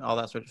system and all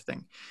that sort of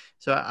thing.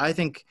 So I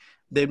think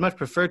they'd much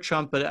prefer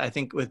Trump, but I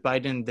think with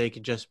Biden, they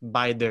could just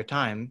bide their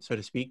time, so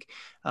to speak,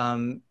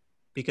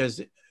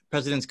 because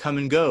presidents come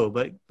and go.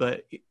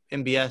 But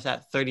MBS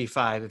at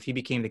 35, if he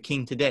became the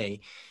king today,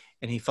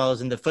 and he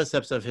follows in the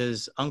footsteps of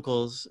his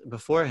uncles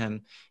before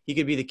him, he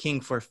could be the king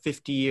for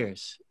 50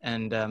 years.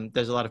 And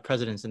there's a lot of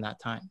presidents in that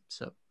time.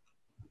 So,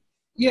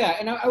 yeah,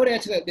 and I would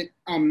add to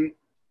that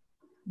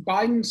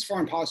Biden's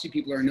foreign policy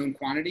people are a known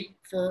quantity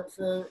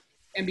for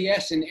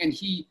MBS, and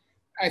he,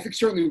 I think,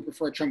 certainly would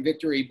prefer a Trump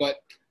victory. But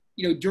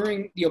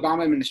during the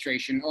Obama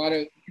administration, a lot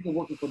of people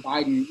working for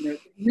Biden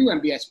knew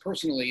MBS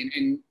personally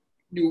and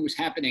knew what was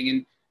happening,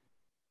 and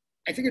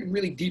I think it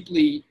really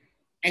deeply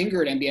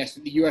angered MBS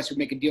that the U.S. would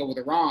make a deal with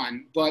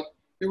Iran, but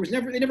they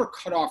never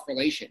cut off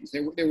relations.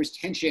 There was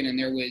tension, and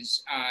there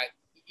was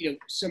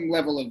some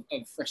level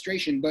of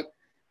frustration. But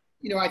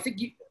I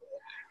think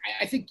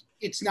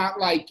it's not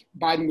like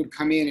Biden would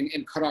come in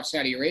and cut off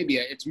Saudi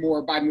Arabia. It's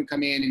more Biden would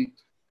come in and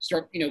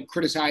start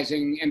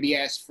criticizing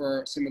MBS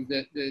for some of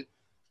the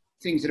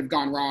things that have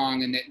gone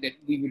wrong and that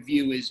we would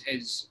view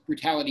as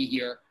brutality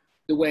here,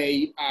 the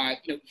way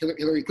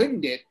Hillary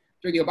Clinton did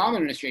during the Obama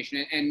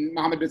administration. And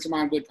Mohammed bin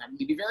Salman would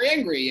probably be very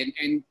angry,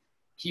 and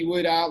he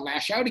would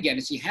lash out again,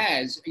 as he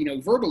has,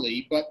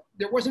 verbally. But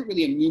there wasn't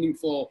really a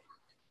meaningful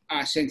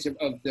sense of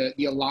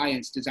the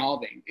alliance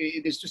dissolving.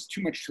 There's just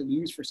too much to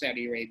lose for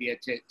Saudi Arabia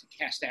to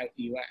cast out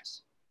the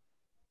U.S.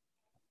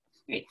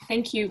 Great,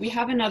 thank you. We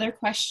have another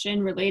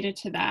question related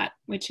to that,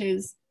 which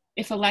is,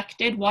 if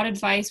elected, what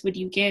advice would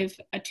you give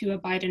to a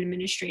Biden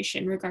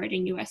administration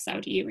regarding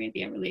U.S.-Saudi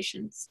Arabia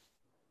relations?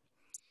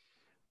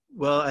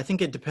 Well, I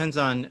think it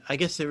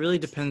really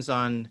depends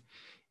on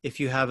if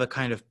you have a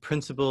kind of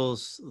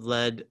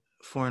principles-led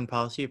foreign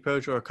policy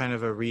approach or kind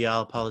of a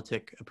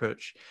realpolitik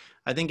approach.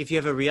 I think if you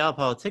have a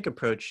realpolitik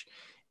approach,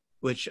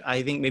 which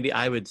I think maybe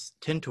I would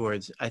tend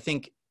towards, I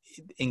think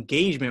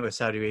engagement with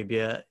Saudi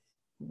Arabia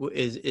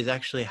is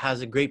actually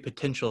has a great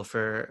potential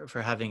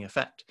for having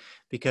effect,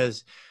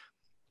 because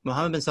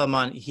Mohammed bin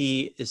Salman,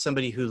 he is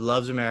somebody who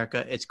loves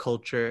America, its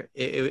culture.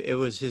 It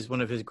was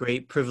one of his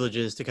great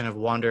privileges to kind of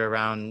wander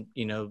around,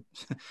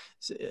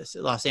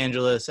 Los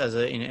Angeles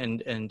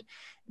and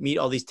meet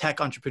all these tech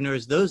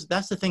entrepreneurs.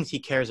 That's the things he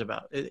cares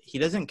about. He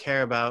doesn't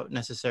care about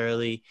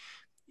necessarily,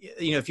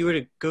 you know, if you were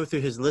to go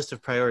through his list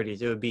of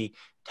priorities, it would be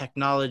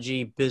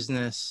technology,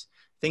 business,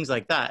 things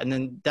like that. And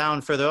then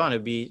down further on,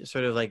 it'd be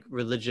sort of like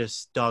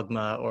religious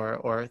dogma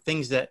or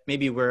things that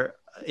maybe were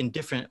in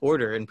different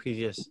order in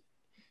previous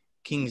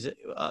kings,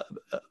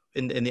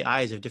 in the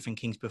eyes of different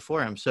kings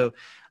before him. So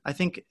I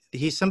think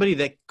he's somebody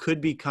that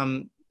could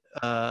become,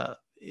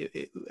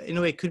 in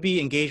a way, could be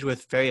engaged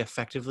with very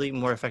effectively,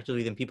 more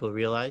effectively than people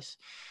realize.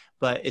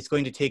 But it's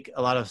going to take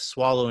a lot of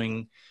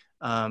swallowing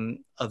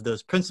of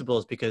those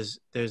principles, because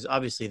there's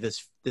obviously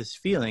this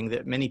feeling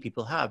that many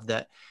people have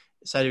that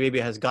Saudi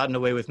Arabia has gotten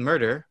away with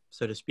murder,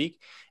 so to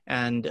speak,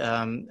 and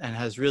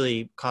has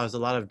really caused a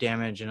lot of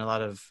damage and a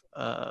lot of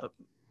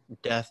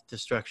death,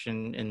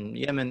 destruction in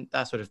Yemen,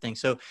 that sort of thing.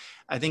 So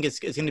I think it's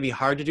going to be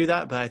hard to do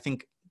that, but I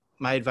think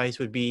my advice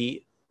would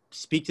be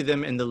speak to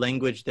them in the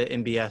language that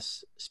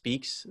MBS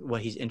speaks,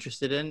 what he's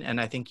interested in, and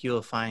I think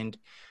you'll find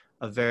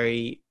a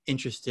very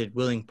interested,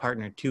 willing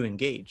partner to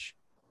engage.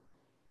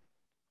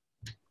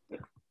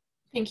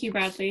 Thank you,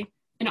 Bradley.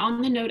 And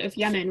on the note of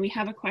Yemen, we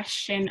have a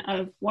question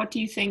of what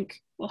do you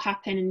think will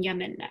happen in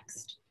Yemen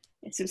next,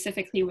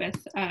 specifically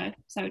with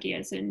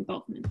Saudi's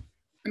involvement?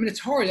 I mean,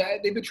 it's hard.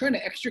 They've been trying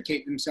to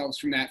extricate themselves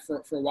from that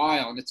for a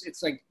while. And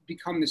it's like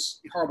become this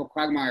horrible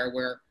quagmire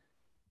where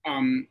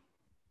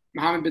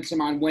Mohammed bin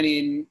Salman went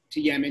in to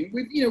Yemen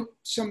with, you know,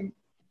 some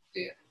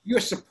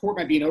U.S. support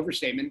might be an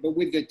overstatement, but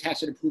with the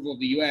tacit approval of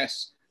the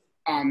U.S.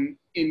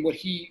 In what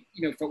he,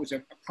 you know, thought was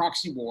a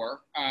proxy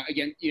war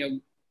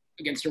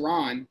against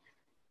Iran.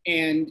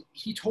 And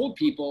he told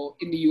people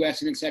in the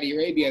U.S. and in Saudi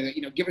Arabia that,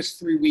 you know, give us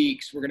 3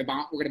 weeks. We're going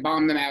to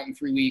bomb them out in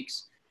 3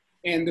 weeks.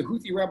 And the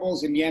Houthi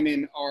rebels in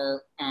Yemen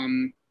are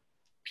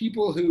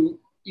people who,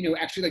 you know,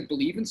 actually like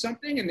believe in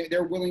something, and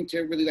they're willing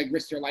to really like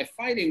risk their life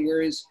fighting.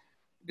 Whereas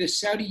the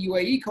Saudi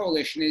UAE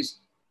coalition is,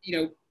 you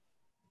know,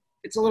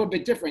 it's a little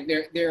bit different.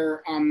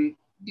 They're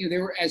you know, they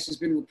were, as has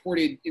been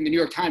reported in the New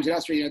York Times and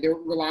elsewhere, you know, they're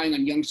relying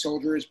on young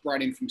soldiers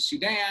brought in from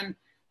Sudan,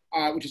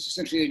 which is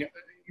essentially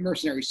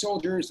mercenary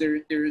soldiers. There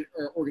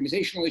are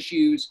organizational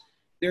issues.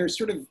 There's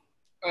sort of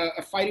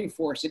a fighting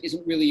force that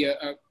isn't really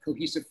a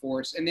cohesive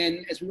force. And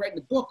then, as we write in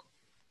the book,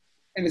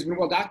 and has been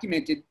well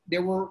documented,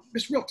 there were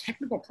just real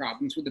technical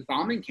problems with the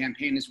bombing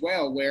campaign as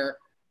well, where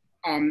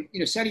you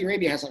know, Saudi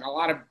Arabia has like a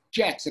lot of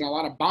jets and a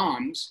lot of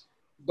bombs,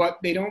 but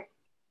they don't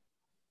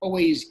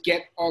always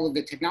get all of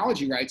the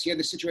technology right. So you had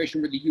the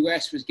situation where the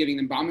US was giving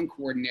them bombing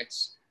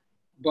coordinates,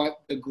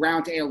 but the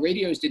ground-to-air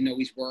radios didn't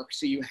always work.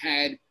 So you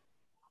had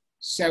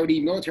Saudi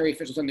military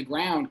officials on the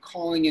ground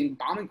calling in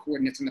bombing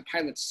coordinates on the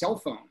pilots' cell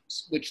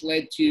phones, which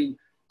led to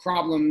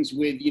problems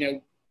with, you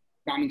know,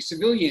 bombing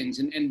civilians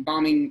and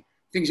bombing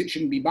things that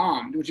shouldn't be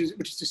bombed, which is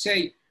to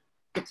say,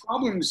 the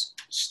problems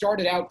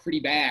started out pretty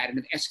bad and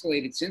have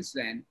escalated since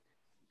then.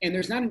 And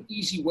there's not an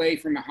easy way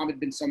for Mohammed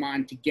bin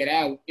Salman to get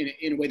out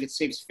in a way that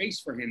saves face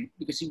for him,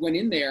 because he went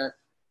in there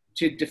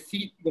to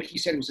defeat what he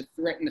said was a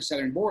threat in the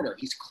southern border.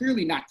 He's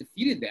clearly not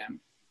defeated them.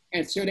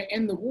 And so to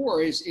end the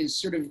war is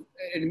sort of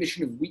an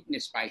admission of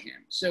weakness by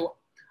him. So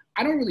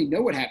I don't really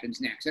know what happens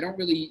next. I don't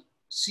really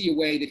see a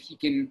way that he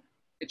can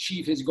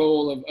achieve his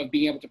goal of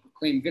being able to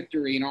proclaim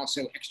victory and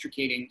also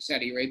extricating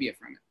Saudi Arabia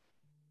from it.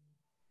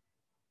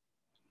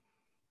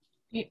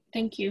 Great,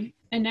 thank you.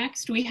 And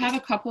next, we have a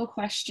couple of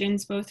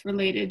questions, both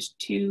related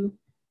to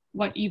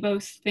what you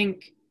both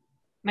think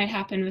might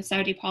happen with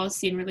Saudi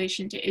policy in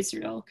relation to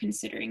Israel,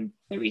 considering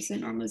the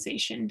recent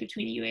normalization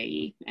between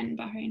UAE and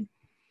Bahrain.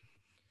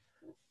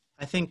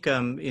 I think,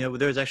 you know,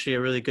 there was actually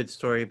a really good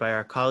story by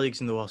our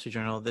colleagues in the Wall Street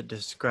Journal that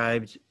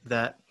described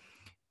that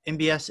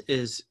MBS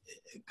is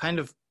kind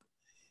of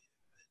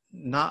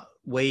not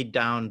weighed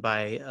down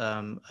by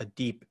a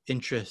deep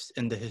interest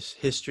in the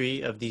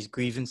history of these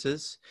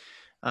grievances.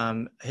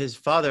 His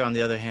father, on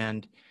the other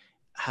hand,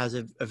 has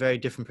a very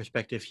different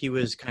perspective. He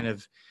was kind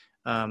of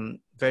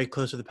very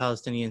close to the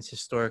Palestinians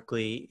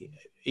historically,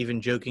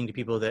 even joking to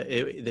people that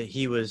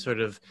he was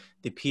sort of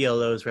the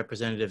PLO's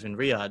representative in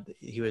Riyadh.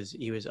 He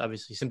was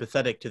obviously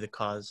sympathetic to the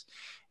cause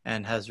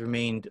and has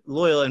remained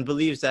loyal, and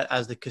believes that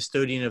as the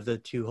custodian of the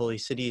two holy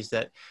cities,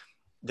 that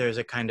there's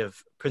a kind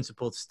of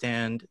principled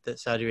stand that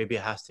Saudi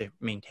Arabia has to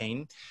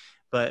maintain.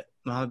 But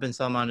Mohammed bin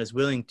Salman is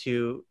willing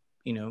to,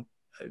 you know,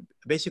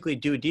 basically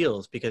do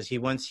deals because he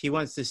wants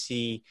to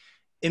see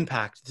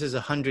impact. This is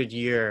a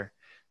 100-year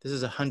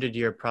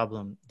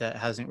problem that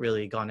hasn't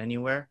really gone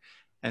anywhere.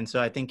 And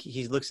so I think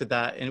he looks at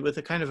that and with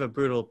a kind of a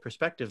brutal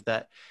perspective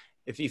that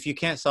if you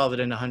can't solve it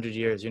in 100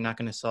 years, you're not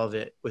going to solve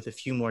it with a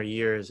few more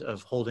years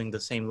of holding the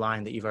same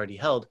line that you've already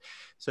held.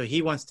 So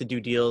he wants to do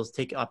deals,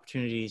 take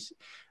opportunities.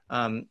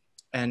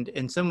 And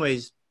in some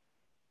ways,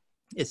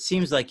 it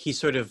seems like he's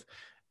sort of,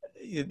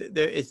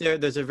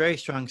 there's a very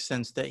strong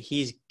sense that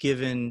he's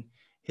given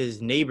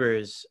his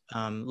neighbors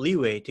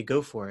leeway to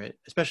go for it,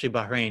 especially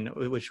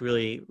Bahrain, which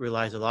really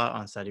relies a lot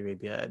on Saudi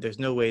Arabia. There's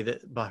no way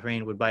that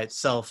Bahrain would by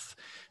itself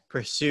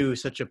pursue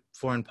such a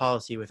foreign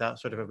policy without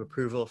sort of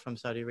approval from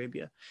Saudi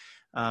Arabia.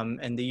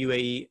 And the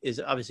UAE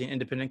is obviously an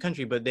independent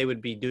country, but they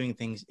would be doing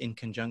things in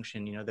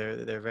conjunction. You know,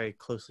 they're very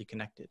closely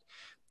connected.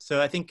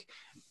 So I think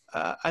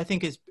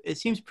it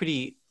seems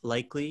pretty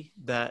likely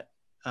that,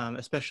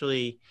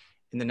 especially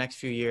in the next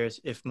few years,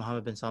 if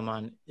Mohammed bin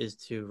Salman is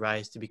to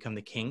rise to become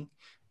the king,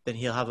 then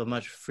he'll have a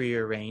much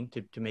freer reign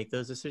to make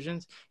those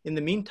decisions. In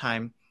the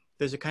meantime,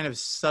 there's a kind of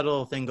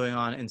subtle thing going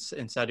on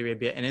in Saudi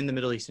Arabia and in the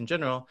Middle East in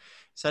general.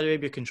 Saudi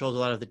Arabia controls a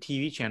lot of the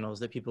TV channels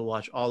that people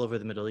watch all over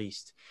the Middle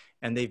East.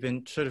 And they've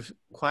been sort of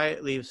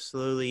quietly,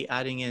 slowly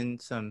adding in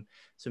some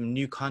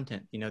new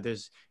content. You know,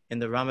 there's, in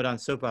the Ramadan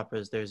soap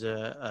operas, there's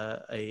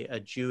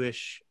a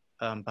Jewish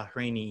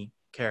Bahraini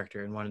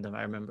character in one of them,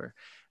 I remember.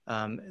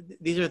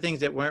 These are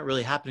things that weren't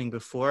really happening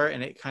before.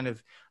 And it kind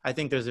of, I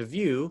think there's a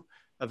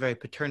very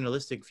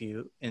paternalistic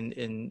view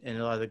in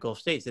a lot of the Gulf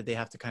states, that they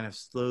have to kind of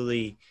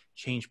slowly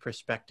change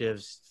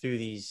perspectives through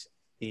these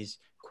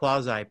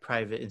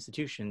quasi-private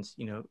institutions.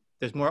 You know,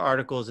 there's more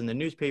articles in the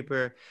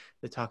newspaper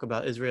that talk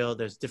about Israel.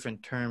 There's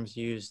different terms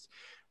used.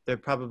 They're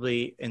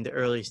probably in the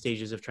early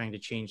stages of trying to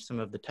change some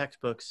of the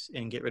textbooks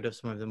and get rid of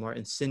some of the more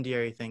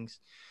incendiary things.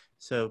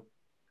 So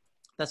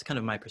that's kind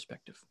of my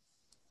perspective.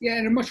 Yeah,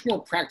 and a much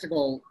more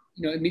practical,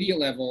 immediate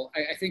level,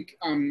 I think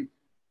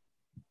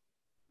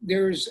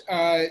there's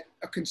a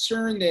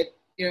concern that,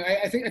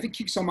 I think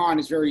Sheikh Salman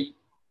is very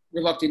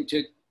reluctant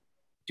to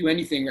do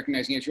anything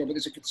recognizing Israel, but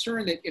there's a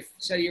concern that if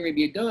Saudi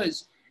Arabia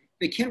does,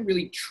 they can't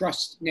really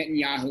trust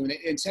Netanyahu,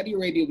 and Saudi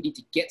Arabia would need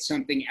to get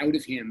something out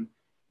of him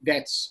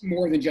that's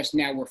more than just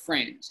now we're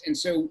friends. And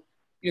so,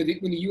 when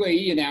the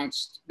UAE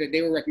announced that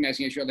they were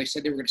recognizing Israel, they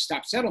said they were going to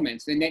stop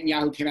settlements. Then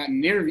Netanyahu came out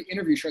in an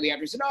interview shortly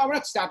after and said, "No, we're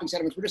not stopping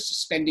settlements, we're just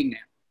suspending them,"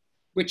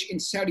 which in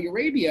Saudi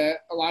Arabia,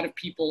 a lot of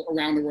people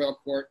around the royal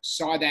court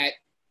saw that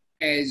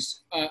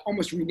as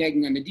almost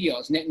reneging on the deal,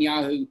 as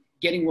Netanyahu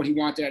getting what he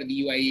wanted out of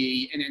the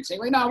UAE and then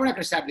saying, no, we're not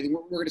going to stop anything,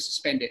 we're going to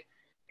suspend it.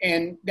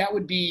 And that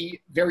would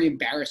be very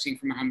embarrassing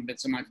for Mohammed bin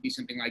Salman to do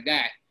something like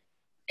that.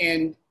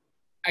 And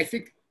I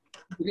think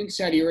within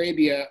Saudi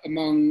Arabia,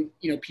 among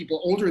people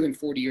older than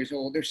 40 years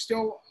old, there's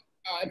still,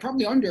 and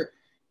probably under,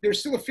 there's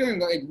still a feeling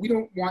that we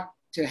don't want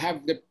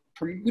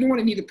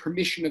to need the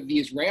permission of the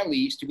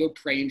Israelis to go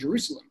pray in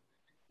Jerusalem.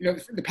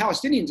 The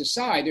Palestinians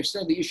aside, there's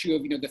still the issue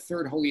of, the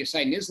third holiest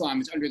site in Islam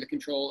is under the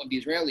control of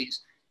the Israelis.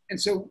 And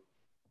so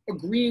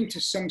agreeing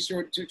to some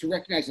sort, to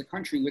recognize the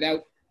country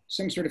without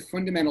some sort of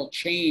fundamental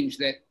change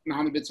that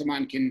Mohammed bin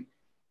Salman can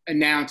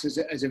announce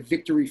as a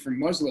victory for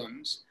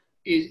Muslims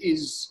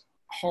is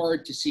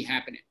hard to see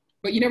happening.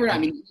 But you never know. I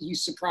mean,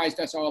 he's surprised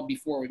us all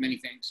before with many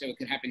things, so it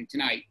could happen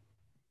tonight.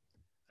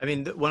 I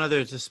mean, one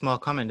other just small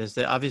comment is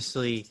that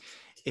obviously,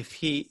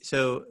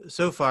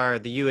 so far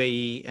the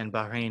UAE and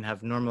Bahrain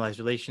have normalized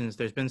relations.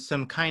 There's been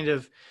some kind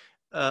of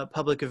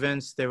public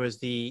events. There was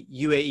the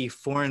UAE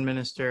foreign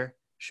minister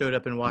showed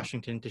up in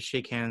Washington to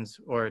shake hands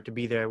or to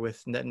be there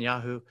with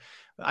Netanyahu.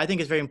 I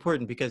think it's very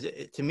important because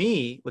to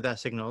me, what that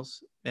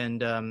signals,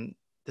 and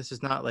this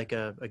is not like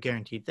a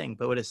guaranteed thing,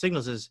 but what it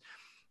signals is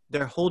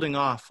they're holding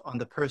off on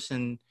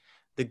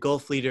the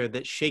Gulf leader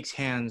that shakes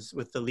hands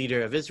with the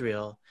leader of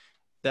Israel,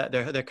 that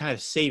they're kind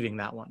of saving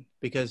that one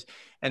because,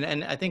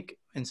 and I think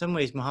in some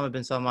ways Mohammed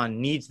bin Salman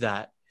needs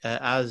that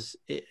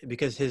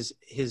because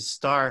his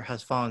star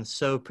has fallen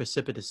so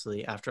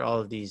precipitously after all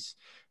of these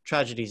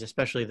tragedies,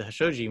 especially the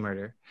Khashoggi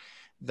murder,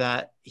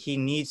 that he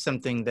needs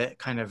something that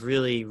kind of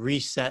really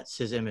resets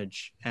his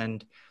image.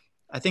 And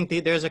I think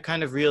there's a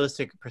kind of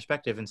realistic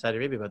perspective in Saudi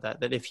Arabia about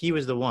that if he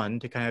was the one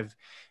to kind of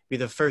be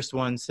the first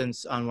one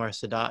since Anwar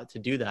Sadat to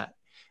do that,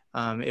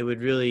 it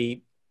would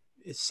really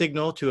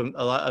signal to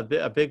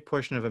a big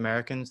portion of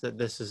Americans that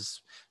this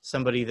is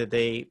somebody that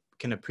they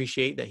can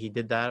appreciate that he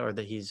did that, or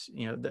that he's,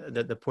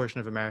 the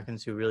portion of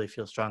Americans who really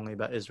feel strongly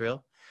about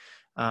Israel.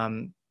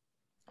 And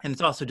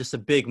it's also just a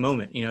big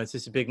moment, it's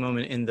just a big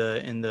moment in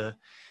the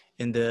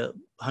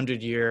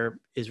 100-year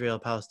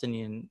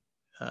Israel-Palestinian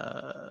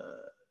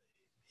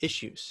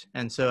issues.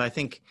 And so I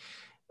think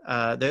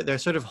they're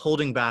sort of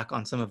holding back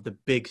on some of the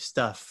big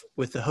stuff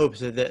with the hopes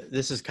that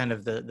this is kind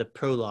of the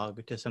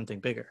prologue to something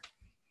bigger.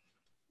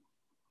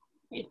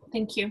 Great,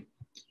 thank you.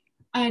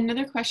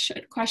 Another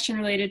question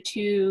related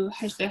to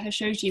the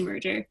Khashoggi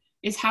murder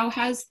is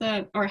has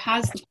the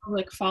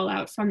public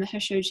fallout from the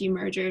Khashoggi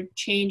murder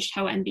changed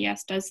how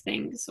MBS does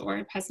things,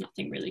 or has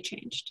nothing really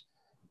changed?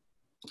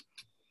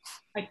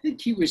 I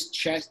think he was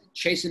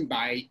chastened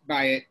by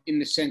it in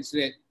the sense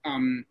that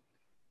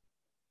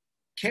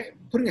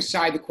putting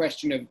aside the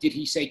question of did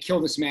he say kill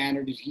this man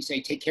or did he say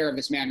take care of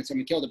this man and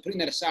someone killed him, putting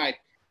that aside,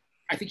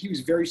 I think he was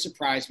very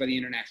surprised by the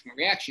international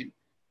reaction.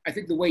 I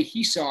think the way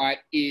he saw it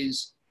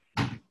is,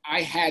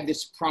 I had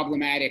this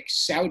problematic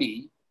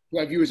Saudi who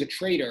I view as a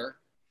traitor,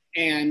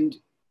 and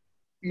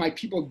my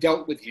people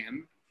dealt with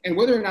him. And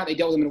whether or not they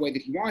dealt with him in a way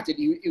that he wanted,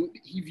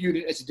 he viewed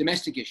it as a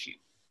domestic issue.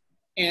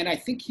 And I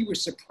think he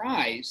was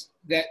surprised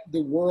that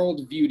the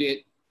world viewed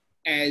it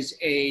as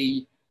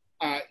a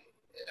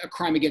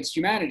crime against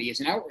humanity, as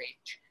an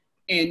outrage.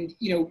 And,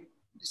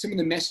 some of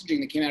the messaging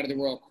that came out of the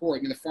royal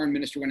court, the foreign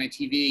minister went on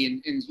TV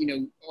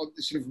and all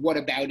the sort of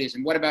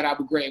whataboutism, what about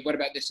Abu Ghraib, what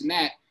about this and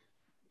that?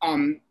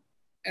 And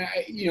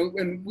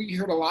we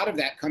heard a lot of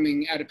that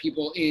coming out of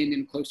people in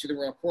and close to the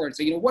royal court.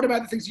 So, what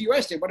about the things the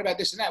U.S. did? What about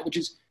this and that? Which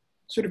is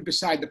sort of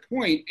beside the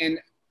point. And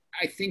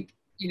I think,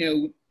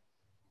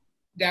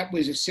 that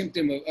was a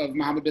symptom of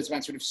Mohammed bin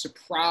Salman's sort of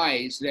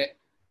surprise that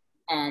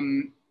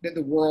that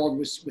the world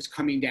was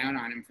coming down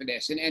on him for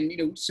this.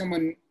 And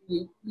someone,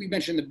 we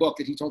mentioned in the book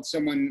that he told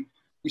someone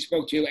we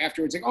spoke to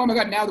afterwards, like, oh my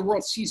God, now the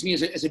world sees me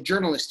as a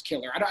journalist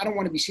killer. I don't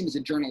want to be seen as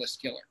a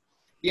journalist killer.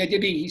 The idea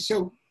being he's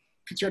so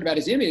concerned about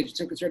his image,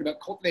 so concerned about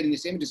cultivating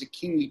this image as a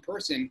kingly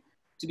person,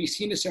 to be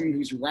seen as someone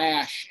who's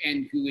rash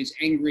and who is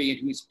angry and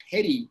who is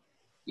petty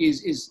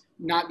is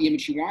not the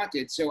image he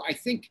wanted. So I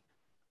think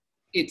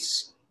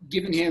it's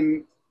given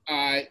him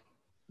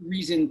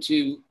reason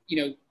to,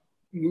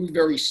 move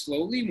very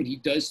slowly when he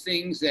does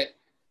things that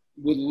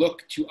would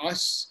look to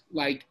us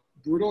like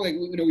brutal. Like,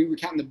 we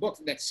recount in the book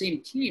that same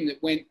team that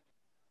went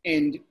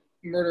and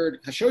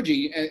murdered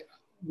Khashoggi,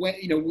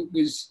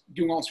 was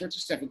doing all sorts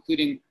of stuff,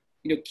 including,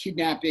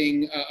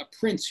 kidnapping a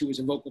prince who was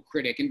a vocal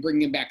critic and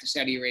bringing him back to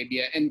Saudi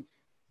Arabia. And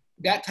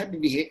that type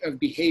of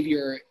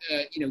behavior,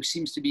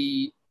 seems to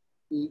be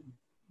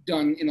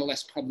done in a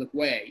less public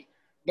way.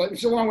 But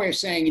it's a long way of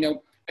saying,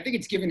 I think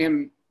it's given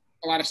him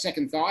a lot of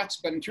second thoughts,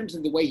 but in terms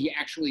of the way he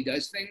actually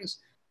does things,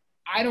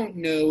 I don't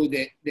know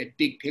that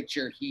big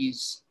picture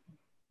he's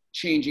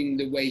changing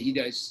the way he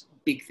does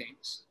big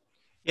things.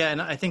 Yeah,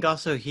 and I think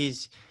also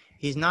he's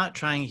not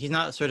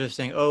sort of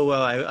saying, oh,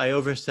 well, I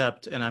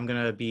overstepped and I'm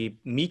going to be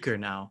meeker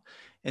now.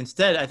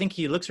 Instead, I think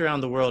he looks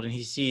around the world and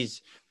he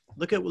sees,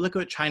 look at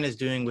what China's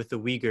doing with the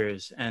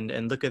Uyghurs,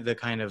 and look at the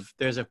kind of,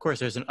 there's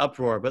an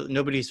uproar, but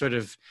nobody's sort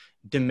of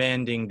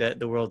demanding that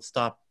the world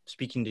stop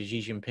speaking to Xi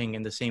Jinping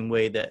in the same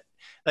way that,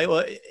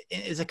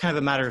 it's a kind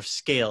of a matter of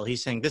scale.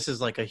 He's saying this is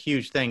like a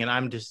huge thing,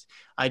 and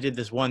I did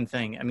this one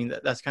thing. I mean,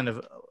 that's kind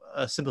of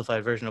a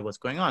simplified version of what's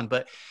going on.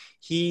 But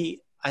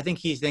I think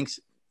he thinks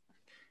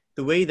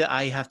the way that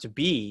I have to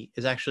be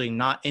is actually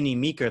not any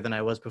meeker than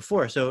I was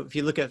before. So if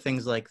you look at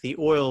things like the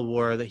oil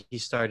war that he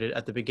started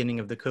at the beginning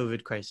of the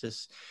COVID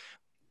crisis,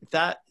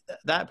 that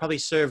probably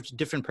served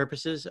different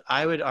purposes.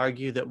 I would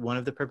argue that one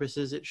of the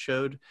purposes it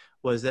showed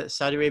was that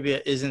Saudi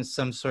Arabia isn't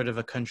some sort of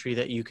a country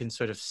that you can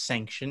sort of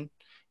sanction.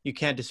 You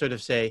can't just sort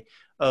of say,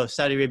 oh,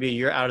 Saudi Arabia,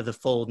 you're out of the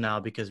fold now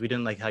because we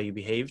didn't like how you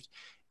behaved.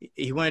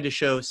 He wanted to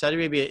show Saudi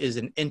Arabia is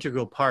an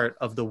integral part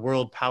of the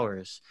world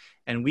powers,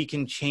 and we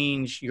can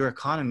change your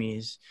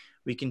economies.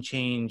 We can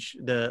change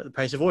the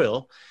price of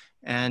oil.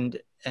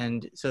 And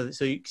so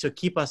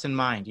keep us in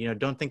mind,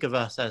 don't think of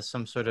us as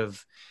some sort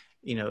of,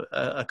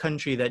 a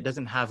country that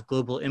doesn't have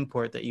global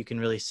import that you can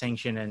really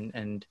sanction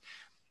and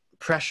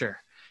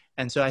pressure.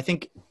 And so I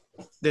think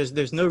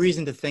there's no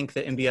reason to think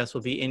that MBS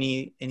will be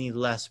any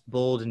less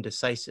bold and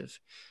decisive.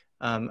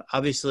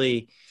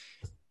 Obviously,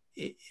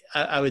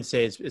 I would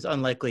say it's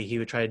unlikely he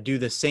would try to do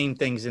the same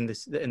things in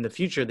the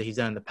future that he's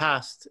done in the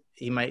past.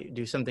 He might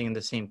do something in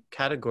the same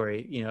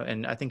category,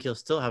 and I think he'll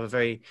still have a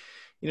very,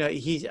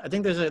 I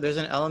think there's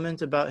an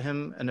element about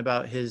him and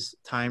about his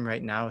time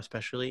right now,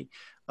 especially,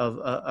 of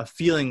a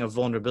feeling of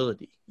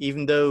vulnerability.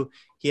 Even though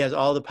he has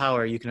all the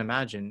power you can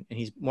imagine, and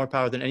he's more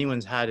power than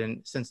anyone's had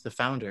since the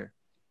founder,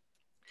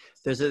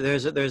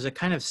 there's a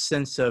kind of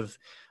sense of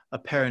a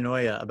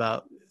paranoia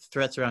about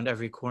threats around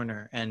every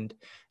corner. And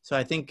so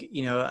I think,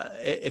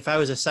 if I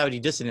was a Saudi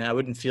dissident, I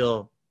wouldn't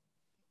feel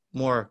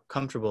more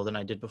comfortable than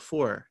I did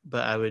before,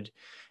 but I would,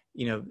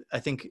 I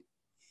think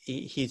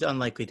he's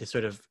unlikely to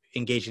sort of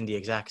engage in the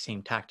exact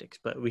same tactics,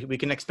 but we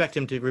can expect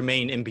him to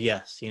remain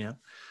MBS,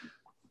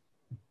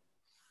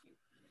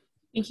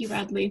 Thank you,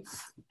 Bradley.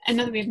 We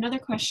have another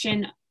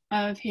question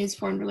of his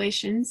foreign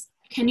relations.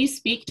 Can you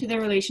speak to the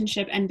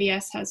relationship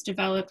NBS has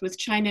developed with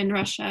China and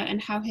Russia,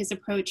 and how his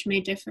approach may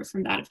differ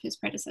from that of his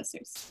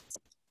predecessors?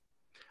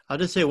 I'll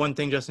just say one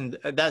thing, Justin.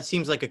 That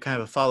seems like a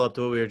kind of a follow-up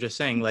to what we were just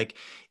saying. Like,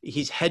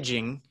 he's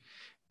hedging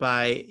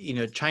by,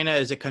 China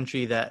is a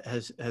country that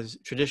has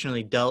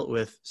traditionally dealt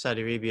with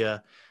Saudi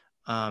Arabia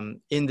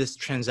in this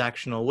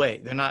transactional way.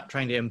 They're not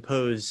trying to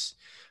impose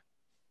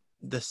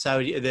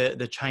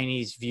the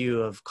Chinese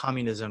view of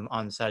communism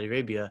on Saudi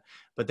Arabia,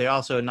 but they're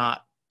also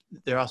not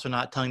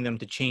telling them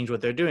to change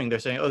what they're doing. They're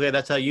saying, okay,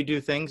 that's how you do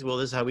things. Well,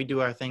 this is how we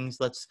do our things.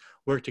 Let's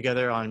work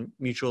together on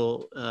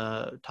mutual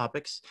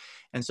topics.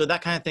 And so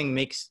that kind of thing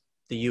makes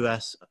the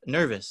US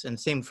nervous. And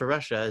same for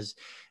Russia, as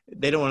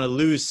they don't want to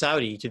lose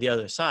Saudi to the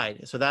other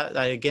side. So that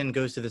again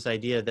goes to this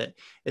idea that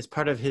it's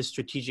part of his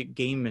strategic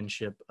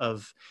gamemanship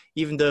of,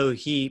 even though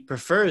he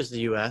prefers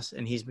the US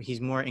and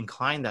he's more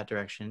inclined that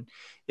direction,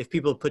 if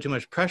people put too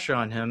much pressure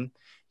on him,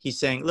 he's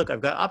saying, look, I've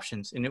got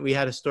options. And we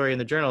had a story in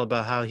the journal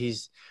about how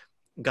he's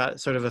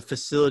got sort of a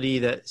facility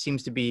that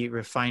seems to be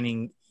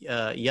refining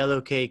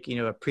yellow cake,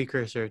 a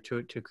precursor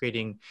to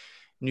creating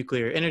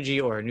nuclear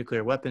energy or a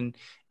nuclear weapon.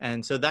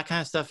 And so that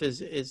kind of stuff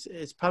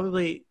is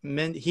probably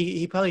meant,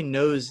 he probably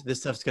knows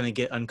this stuff's going to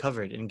get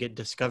uncovered and get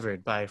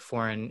discovered by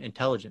foreign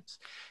intelligence.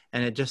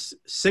 And it just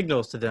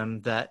signals to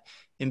them that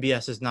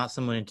MBS is not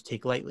someone to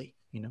take lightly,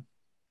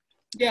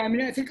 Yeah, I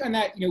mean, I think on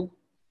that,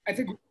 I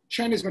think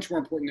China is much more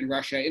important than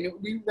Russia. And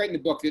we write in the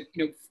book that,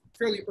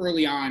 fairly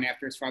early on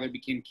after his father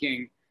became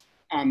king,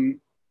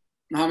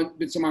 Mohammed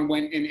bin Salman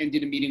went and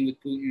did a meeting with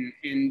Putin,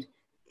 and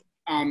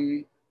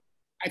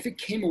I think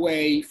came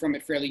away from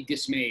it fairly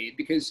dismayed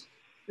because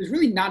there's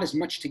really not as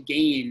much to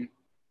gain.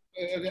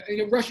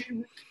 Russia,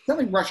 it's not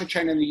like Russia,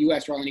 China, and the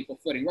U.S. are all on equal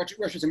footing.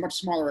 Russia's a much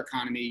smaller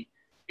economy.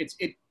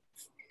 It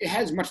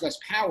has much less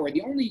power.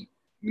 The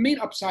main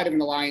upside of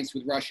an alliance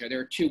with Russia, there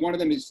are two. One of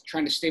them is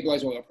trying to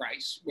stabilize oil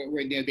price,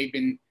 where they've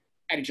been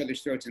at each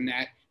other's throats in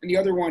that, and the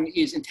other one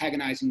is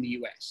antagonizing the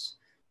U.S.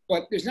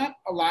 But there's not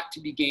a lot to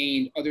be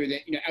gained other than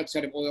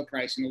outside of oil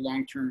price in the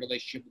long-term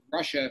relationship with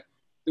Russia,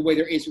 the way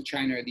there is with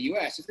China or the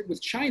U.S. I think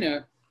with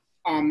China,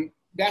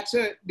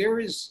 there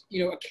is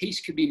a case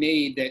could be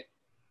made that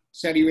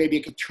Saudi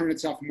Arabia could turn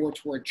itself more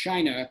toward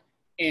China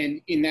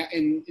and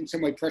in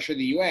some way pressure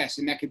the U.S.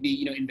 and that could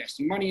be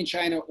investing money in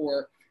China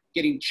or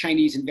getting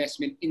Chinese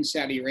investment in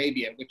Saudi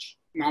Arabia, which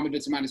Mohammed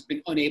bin Salman has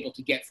been unable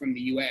to get from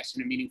the U.S.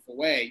 in a meaningful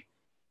way.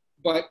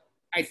 But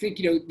I think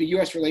the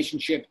U.S.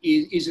 relationship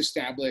is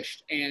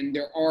established, and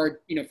there are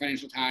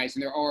financial ties,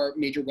 and there are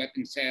major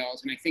weapons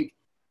sales, and I think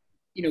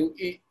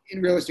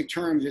in realistic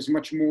terms, there's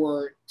much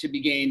more to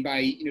be gained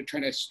by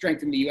trying to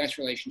strengthen the U.S.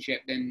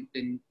 relationship than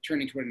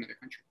turning toward another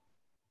country.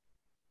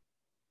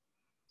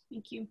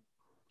 Thank you.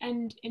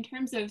 And in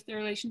terms of the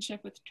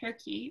relationship with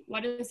Turkey,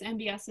 what is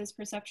MBS's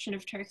perception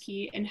of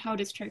Turkey, and how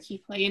does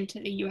Turkey play into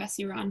the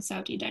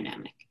U.S.-Iran-Saudi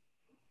dynamic?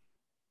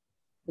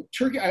 Well,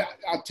 Turkey,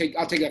 I'll take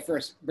that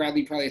first.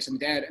 Bradley probably has something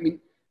to add. I mean,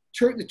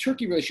 the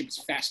Turkey relationship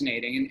is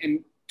fascinating,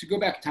 and to go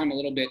back in time a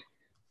little bit,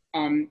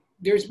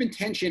 there's been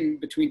tension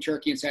between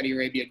Turkey and Saudi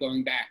Arabia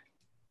going back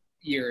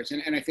years,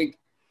 and I think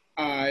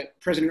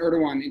President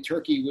Erdogan in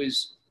Turkey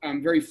was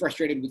very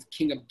frustrated with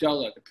King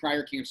Abdullah, the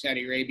prior king of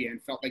Saudi Arabia,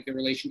 and felt like the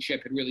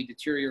relationship had really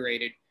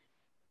deteriorated.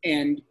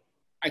 And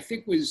I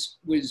think was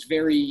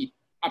very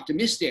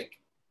optimistic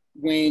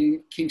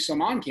when King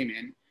Salman came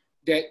in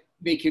that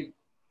they could,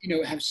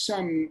 have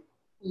some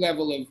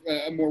level of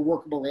a more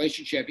workable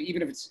relationship,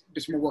 even if it's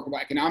just a more workable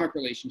economic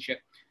relationship.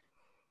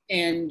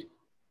 And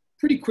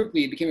pretty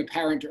quickly, it became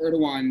apparent to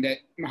Erdogan that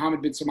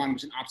Mohammed bin Salman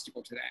was an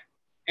obstacle to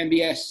that.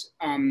 MBS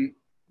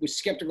was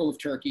skeptical of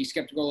Turkey,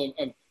 skeptical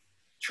of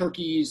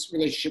Turkey's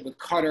relationship with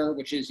Qatar,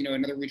 which is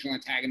another regional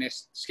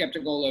antagonist,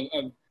 skeptical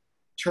of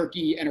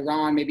Turkey and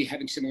Iran maybe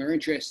having similar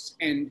interests,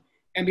 and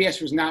MBS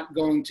was not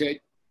going to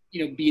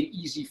be an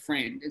easy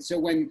friend. And so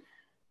when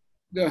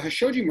the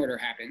Khashoggi murder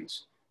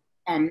happens,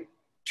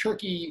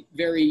 Turkey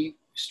very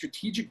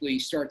strategically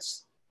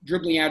starts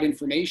dribbling out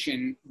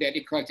information that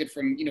it collected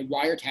from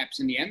wiretaps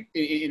in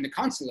the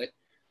consulate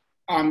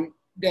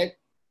that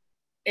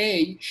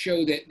A,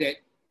 show that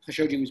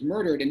Khashoggi was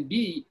murdered, and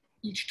B,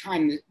 each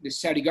time the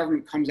Saudi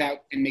government comes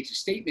out and makes a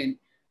statement,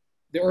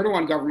 the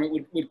Erdogan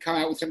government would come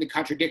out with something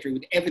contradictory,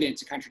 with evidence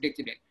that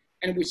contradicted it.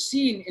 And it was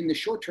seen in the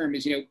short term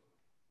as,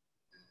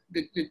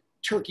 the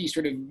Turkey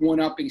sort of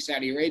one-upping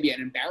Saudi Arabia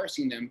and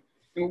embarrassing them.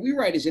 And what we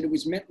write is that it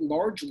was meant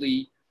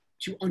largely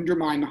to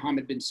undermine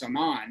Mohammed bin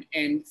Salman.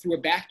 And through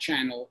a back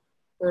channel,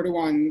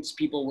 Erdogan's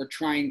people were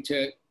trying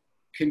to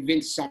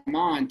convince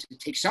Salman to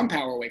take some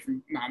power away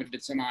from Mohammed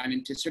bin Salman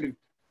and to sort of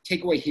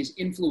take away his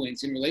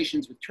influence in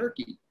relations with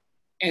Turkey.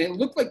 And it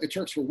looked like the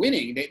Turks were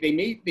winning. They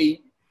made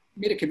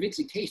a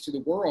convincing case to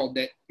the world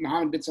that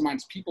Mohammed bin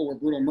Salman's people were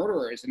brutal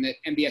murderers and that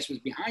MBS was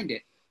behind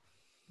it.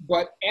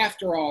 But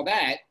after all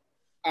that,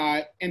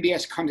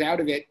 MBS comes out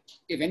of it,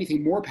 if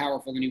anything, more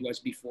powerful than he was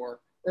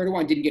before.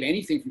 Erdogan didn't get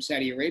anything from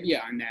Saudi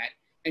Arabia on that.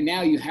 And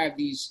now you have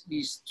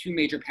these two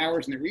major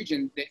powers in the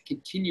region that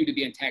continue to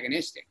be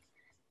antagonistic.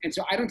 And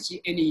so I don't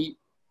see any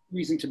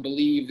reason to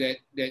believe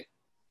that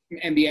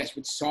MBS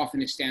would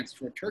soften his stance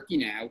toward Turkey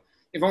now,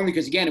 if only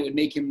because, again, it would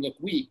make him look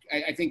weak.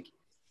 I think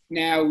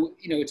now,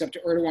 it's up to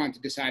Erdogan to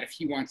decide if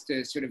he wants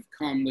to sort of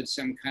come with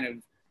some kind of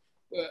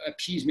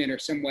appeasement or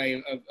some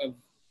way of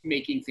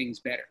making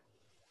things better.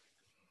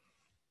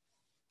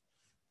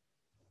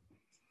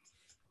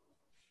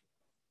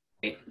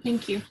 Great,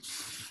 thank you.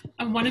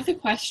 One of the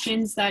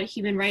questions that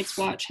Human Rights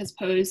Watch has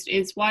posed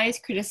is, why is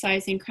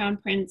criticizing Crown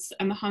Prince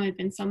Mohammed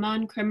bin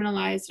Salman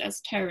criminalized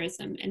as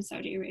terrorism in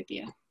Saudi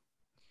Arabia?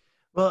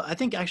 Well, I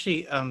think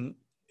actually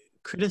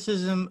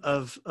criticism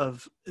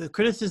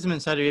in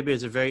Saudi Arabia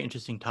is a very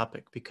interesting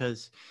topic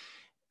because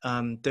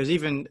there's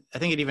even, I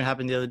think it even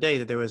happened the other day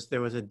that there was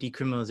a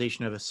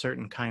decriminalization of a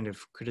certain kind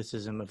of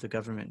criticism of the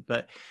government.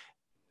 But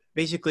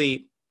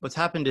basically, what's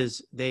happened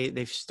is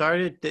they've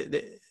started,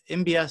 the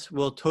MBS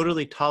will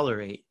totally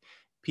tolerate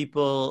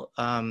people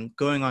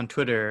going on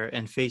Twitter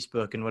and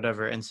Facebook and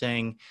whatever and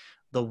saying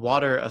the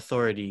water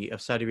authority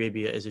of Saudi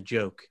Arabia is a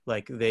joke.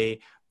 Like the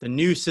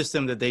new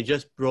system that they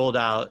just rolled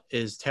out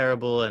is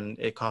terrible and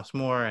it costs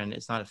more and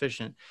it's not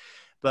efficient.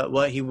 But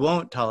what he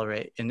won't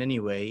tolerate in any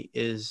way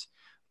is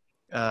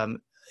a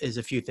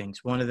few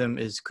things. One of them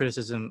is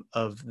criticism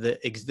of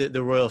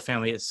the royal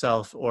family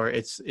itself, or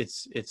its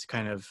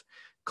kind of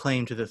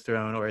claim to the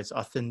throne, or its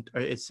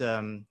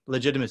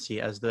legitimacy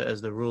as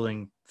the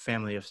ruling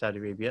family of Saudi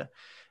Arabia.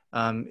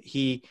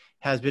 He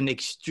has been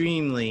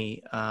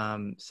extremely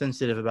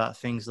sensitive about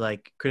things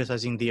like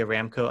criticizing the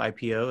Aramco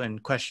IPO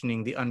and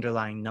questioning the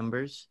underlying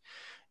numbers.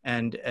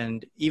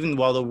 And even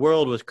while the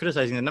world was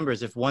criticizing the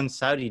numbers, if one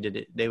Saudi did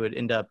it, they would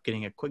end up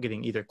getting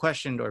either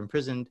questioned or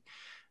imprisoned.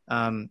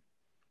 And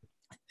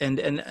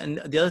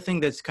the other thing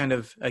that's kind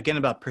of, again,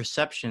 about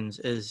perceptions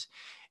is,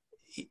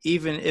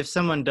 even if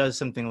someone does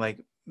something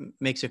like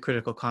makes a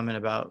critical comment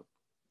about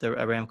the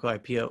Aramco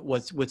IPO,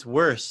 what's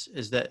worse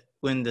is that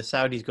when the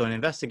Saudis go and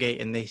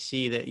investigate and they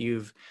see that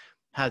you've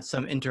had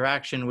some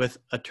interaction with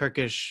a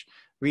Turkish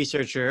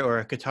researcher or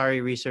a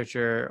Qatari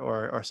researcher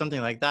or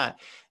something like that,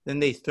 then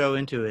they throw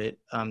into it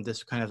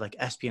this kind of like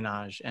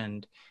espionage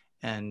and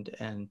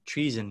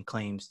treason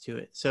claims to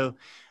it. So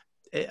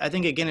I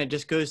think, again, it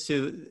just goes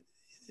to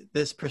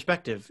this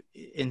perspective.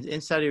 In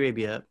Saudi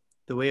Arabia,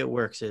 the way it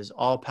works is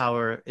all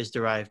power is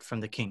derived from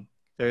the king.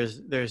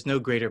 There's no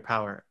greater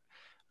power.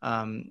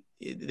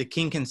 The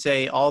king can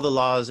say all the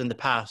laws in the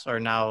past are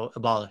now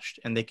abolished,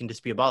 and they can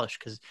just be abolished,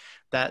 because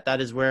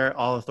that is where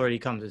all authority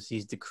comes, is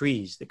these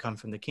decrees that come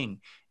from the king.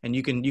 And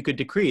you could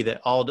decree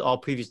that all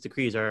previous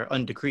decrees are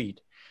undecreed.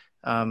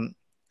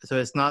 So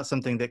it's not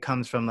something that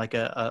comes from like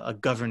a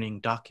governing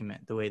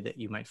document the way that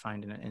you might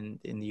find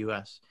in the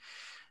US.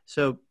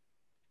 So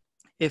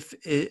I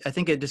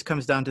think it just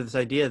comes down to this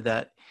idea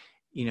that,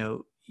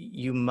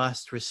 you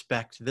must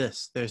respect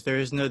this. There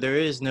is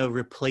no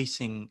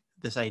replacing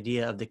this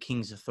idea of the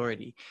king's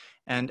authority.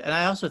 And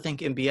I also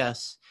think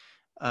MBS,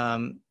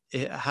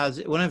 it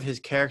has one of his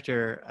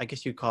character, I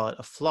guess you'd call it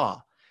a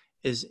flaw,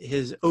 is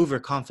his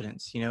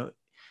overconfidence.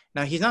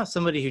 Now he's not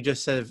somebody who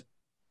just says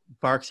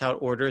barks out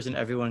orders and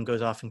everyone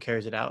goes off and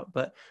carries it out.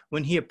 But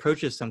when he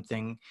approaches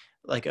something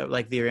like the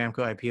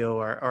Aramco IPO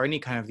or any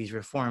kind of these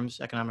reforms,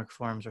 economic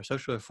reforms or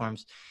social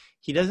reforms,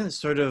 he doesn't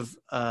sort of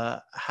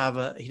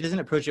he doesn't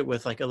approach it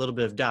with like a little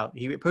bit of doubt.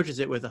 He approaches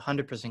it with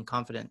 100%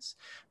 confidence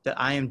that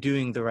I am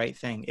doing the right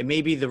thing. It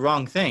may be the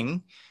wrong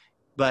thing,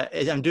 but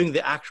I'm doing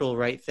the actual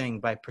right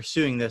thing by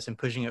pursuing this and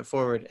pushing it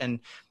forward.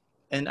 And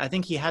I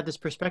think he had this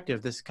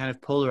perspective, this kind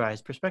of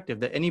polarized perspective,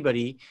 that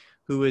anybody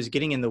who was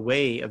getting in the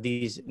way of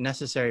these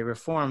necessary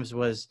reforms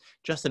was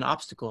just an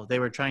obstacle. They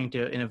were trying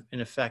to,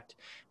 in effect,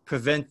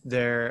 prevent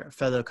their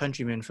fellow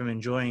countrymen from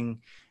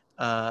enjoying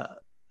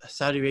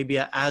Saudi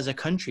Arabia as a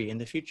country in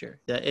the future.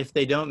 That if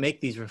they don't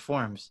make these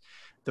reforms,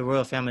 the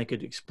royal family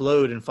could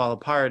explode and fall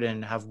apart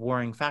and have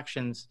warring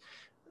factions,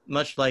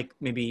 much like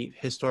maybe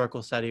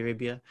historical Saudi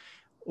Arabia,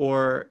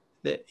 or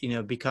that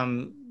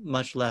become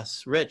much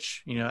less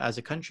rich as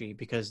a country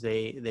because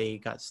they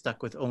got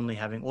stuck with only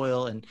having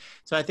oil. And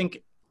so I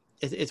think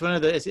it's one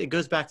of it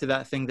goes back to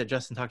that thing that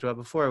Justin talked about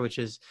before, which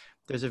is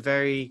there's a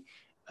very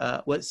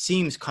what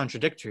seems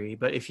contradictory,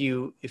 but if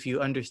you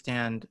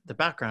understand the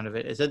background of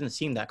it, it doesn't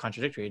seem that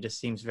contradictory. It just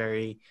seems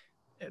very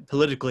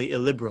politically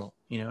illiberal.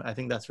 I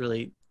think that's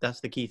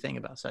the key thing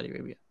about Saudi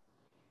Arabia.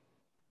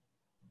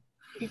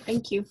 Okay,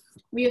 thank you.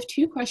 We have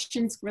two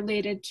questions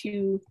related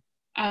to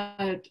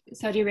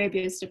Saudi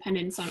Arabia's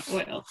dependence on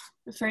oil.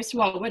 First of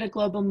all, what would a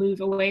global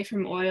move away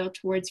from oil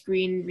towards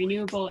green,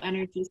 renewable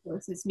energy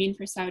sources mean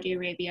for Saudi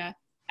Arabia?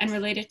 And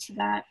related to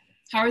that,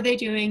 how are they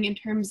doing in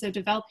terms of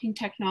developing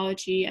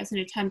technology as an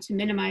attempt to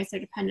minimize their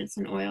dependence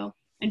on oil?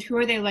 And who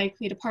are they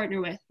likely to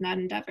partner with in that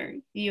endeavor,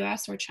 the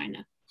US or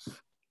China?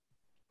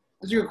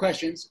 Those are good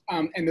questions,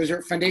 and those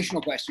are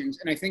foundational questions.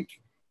 And I think,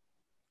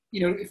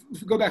 if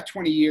we go back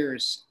 20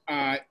 years,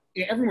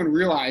 everyone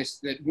realized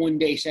that one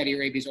day Saudi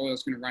Arabia's oil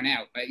is going to run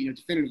out.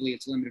 Definitively,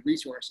 it's a limited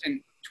resource.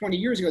 And 20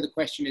 years ago, the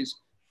question is,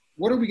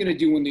 what are we going to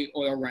do when the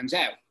oil runs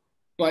out?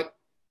 But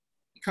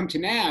come to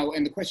now,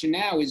 and the question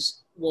now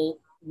is, well,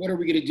 what are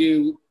we going to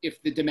do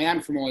if the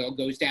demand from oil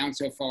goes down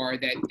so far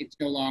that it's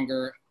no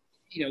longer,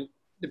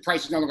 the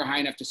price is no longer high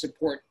enough to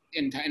support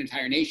an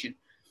entire nation?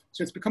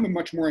 So it's become a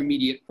much more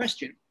immediate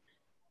question.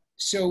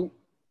 So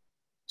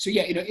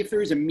yeah, if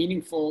there is a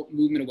meaningful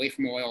movement away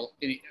from oil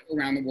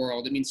around the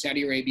world, it means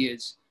Saudi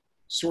Arabia's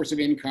source of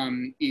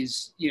income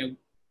is,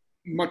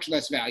 much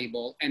less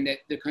valuable, and that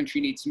the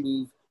country needs to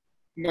move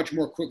much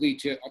more quickly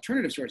to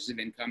alternative sources of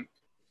income.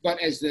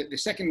 But as the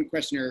second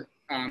questioner,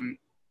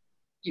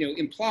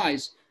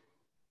 implies,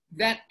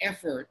 that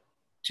effort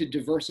to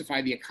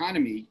diversify the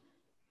economy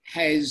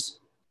has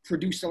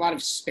produced a lot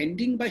of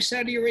spending by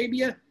Saudi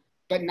Arabia,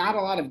 but not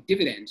a lot of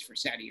dividends for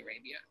Saudi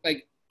Arabia.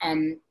 Like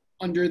in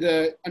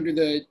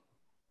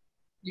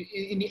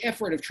the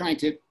effort of trying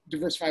to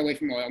diversify away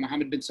from oil,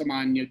 Mohammed bin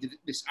Salman, did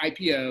this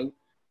IPO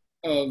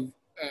of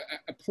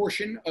a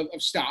portion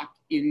of stock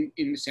in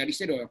the Saudi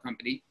State Oil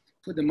Company,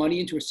 put the money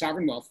into a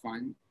sovereign wealth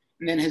fund,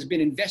 and then has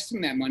been investing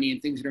that money in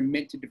things that are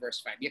meant to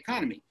diversify the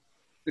economy.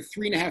 The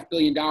 $3.5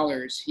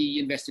 billion he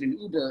invested in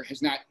Uber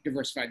has not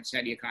diversified the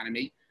Saudi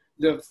economy.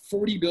 The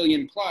 $40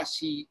 billion plus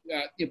he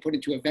put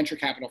into a venture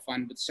capital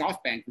fund with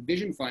SoftBank, the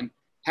Vision Fund,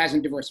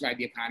 hasn't diversified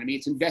the economy.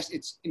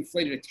 It's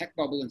inflated a tech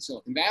bubble in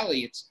Silicon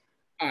Valley. It's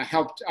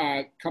helped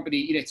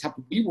it's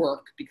helped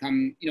WeWork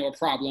become a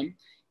problem.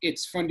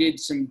 It's funded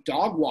some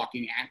dog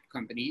walking app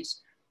companies.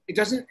 It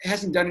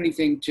hasn't done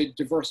anything to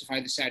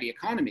diversify the Saudi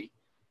economy.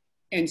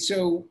 And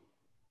so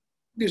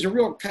there's a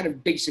real kind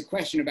of basic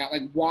question about,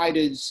 like, why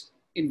does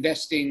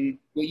investing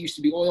what used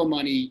to be oil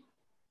money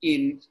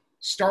in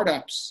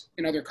startups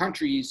in other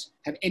countries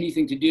have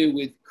anything to do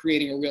with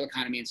creating a real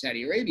economy in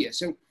Saudi Arabia.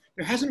 So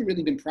there hasn't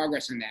really been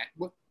progress in that.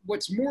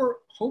 What's more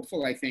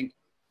hopeful, I think,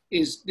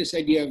 is this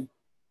idea of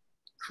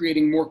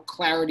creating more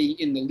clarity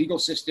in the legal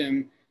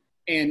system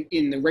and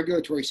in the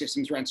regulatory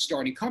systems around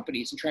starting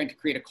companies and trying to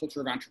create a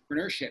culture of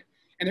entrepreneurship.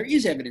 And there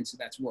is evidence that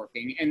that's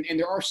working. And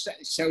there are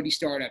Saudi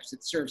startups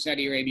that serve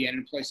Saudi Arabia and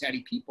employ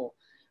Saudi people,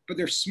 but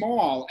they're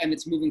small and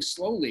it's moving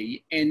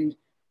slowly. And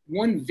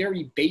one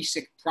very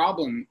basic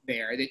problem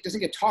there that doesn't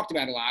get talked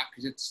about a lot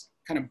because it's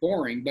kind of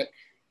boring, but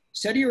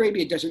Saudi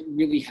Arabia doesn't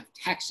really have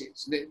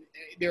taxes.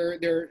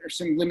 There are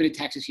some limited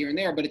taxes here and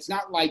there, but it's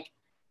not like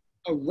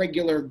a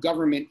regular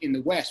government in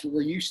the West, what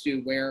we're used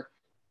to, where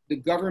the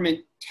government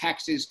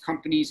taxes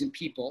companies and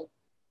people,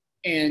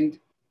 and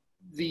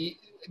the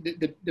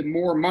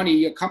more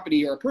money a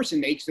company or a person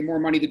makes, the more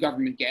money the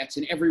government gets,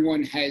 and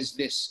everyone has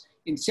this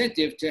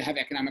incentive to have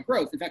economic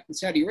growth. In fact, in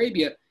Saudi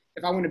Arabia,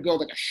 if I want to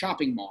build like a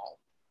shopping mall,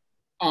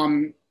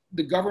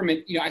 the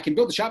government, I can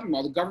build a shopping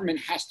mall. The government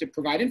has to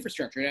provide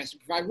infrastructure. It has to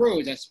provide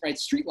roads, it has to provide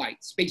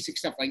streetlights, basic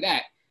stuff like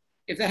that.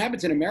 If that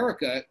happens in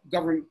America,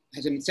 government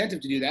has an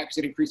incentive to do that because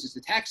it increases the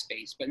tax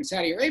base. But in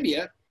Saudi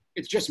Arabia,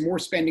 it's just more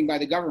spending by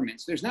the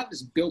government. So there's not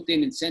this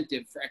built-in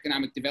incentive for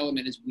economic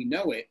development as we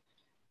know it.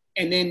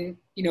 And then,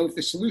 if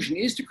the solution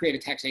is to create a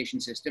taxation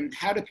system,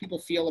 how do people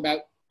feel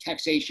about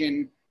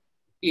taxation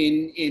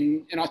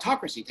in an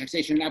autocracy,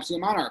 taxation in absolute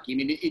monarchy? I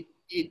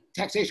mean,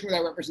 taxation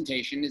without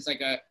representation is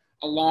like a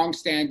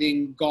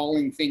long-standing,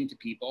 galling thing to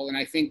people. And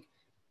I think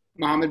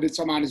Mohammed bin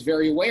Salman is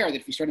very aware that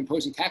if you start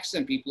imposing taxes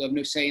on people who have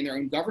no say in their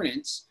own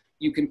governance,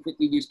 you can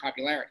quickly lose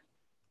popularity.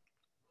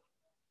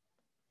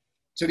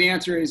 So the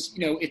answer is,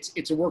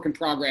 it's a work in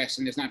progress,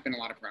 and there's not been a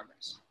lot of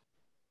progress.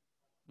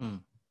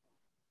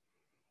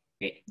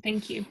 Great,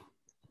 thank you.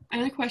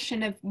 Another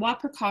question of what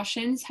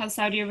precautions has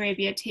Saudi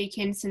Arabia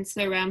taken since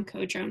the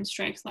Aramco drone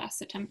strikes last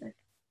September?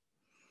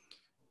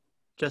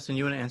 Justin,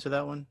 you want to answer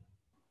that one?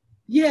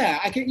 Yeah,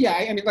 I can. Yeah,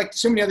 I mean, like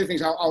so many other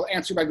things, I'll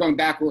answer by going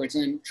backwards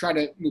and then try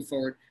to move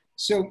forward.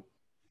 So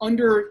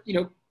under,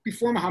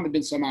 before Mohammed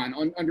bin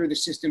Salman, under the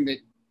system that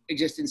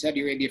existed in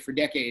Saudi Arabia for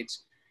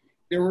decades,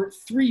 there were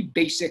three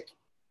basic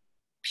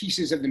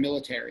pieces of the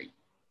military.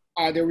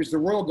 There was the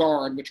Royal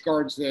Guard, which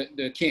guards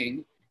the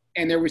king,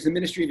 and there was the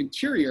Ministry of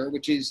Interior,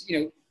 which is,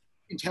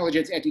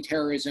 intelligence,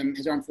 anti-terrorism,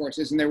 his armed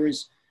forces, and there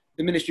was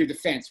the Ministry of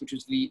Defense, which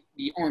was the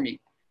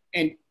army.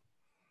 And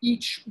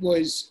each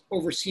was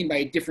overseen by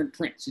a different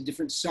prince, a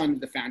different son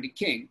of the founding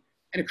king.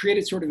 And it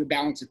created sort of a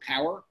balance of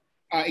power.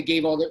 It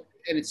gave an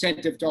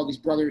incentive to all these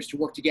brothers to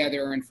work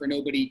together and for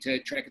nobody to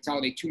try to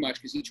consolidate too much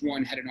because each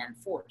one had an armed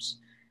force.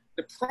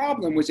 The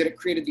problem was that it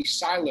created these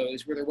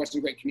silos where there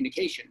wasn't great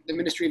communication. The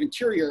Ministry of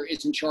Interior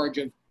is in charge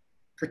of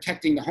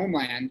protecting the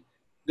homeland.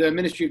 The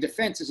Ministry of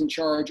Defense is in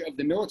charge of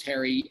the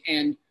military,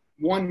 and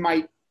one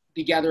might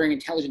be gathering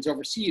intelligence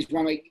overseas,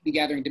 one might be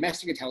gathering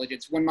domestic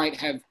intelligence, one might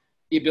have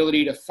the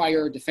ability to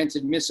fire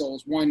defensive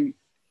missiles,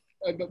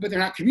 but they're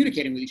not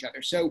communicating with each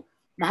other. So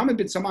Mohammed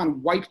bin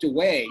Salman wiped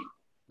away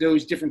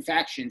those different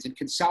factions and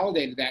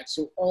consolidated that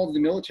so all of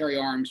the military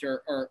arms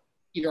are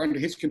either under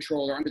his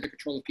control or under the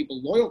control of people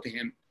loyal to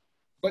him,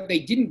 but they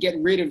didn't get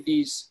rid of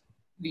these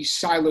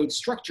siloed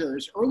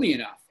structures early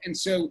enough. And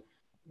so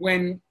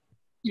when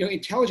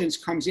intelligence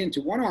comes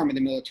into one arm of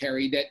the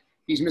military that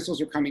these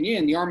missiles are coming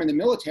in, the arm of the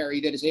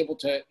military that is able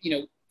to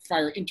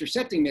fire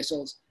intercepting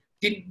missiles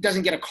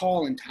doesn't get a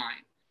call in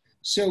time.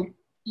 So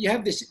you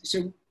have this,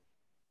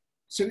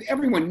 so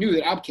everyone knew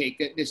that Abqaiq,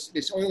 that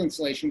this oil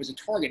installation was a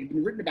target. It had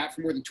been written about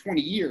for more than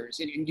 20 years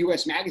in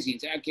US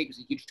magazines. Abqaiq was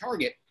a huge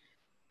target.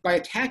 By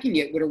attacking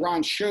it, what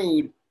Iran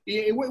showed,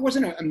 it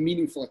wasn't a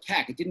meaningful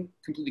attack. It didn't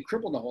completely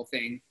cripple the whole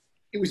thing.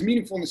 It was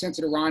meaningful in the sense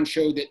that Iran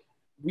showed that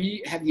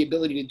we have the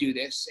ability to do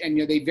this. And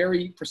they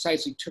very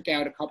precisely took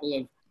out a couple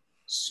of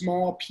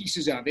small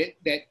pieces of it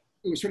that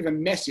it was sort of a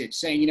message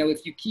saying,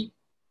 if you keep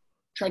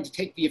trying to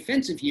take the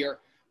offensive here,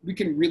 we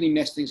can really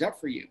mess things up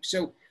for you.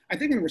 So I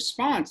think in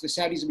response, the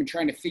Saudis have been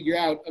trying to figure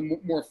out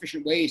more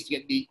efficient ways to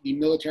get the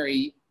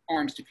military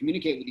arms to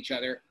communicate with each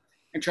other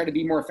and try to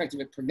be more effective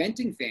at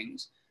preventing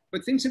things.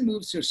 But things have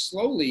moved so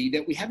slowly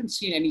that we haven't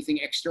seen anything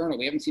external.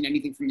 We haven't seen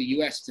anything from the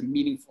US. It's a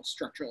meaningful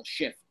structural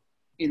shift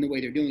in the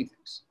way they're doing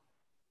things.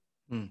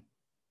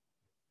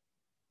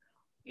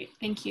 Great,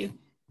 thank you.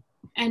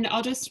 And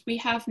we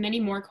have many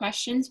more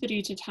questions, but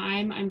due to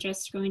time, I'm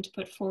just going to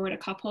put forward a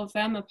couple of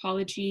them.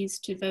 Apologies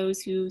to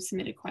those who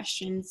submitted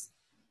questions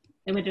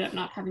that we ended up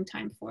not having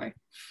time for.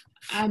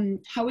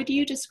 How would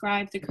you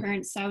describe the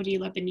current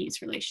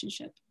Saudi-Lebanese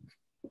relationship?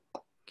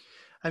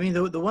 I mean,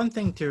 the one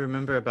thing to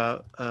remember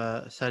about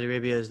Saudi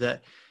Arabia is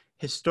that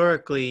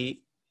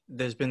historically,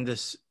 there's been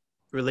this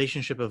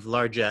relationship of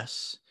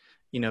largesse,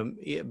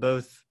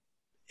 both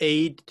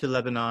aid to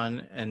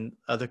Lebanon and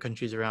other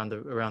countries around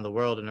the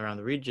world and around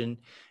the region,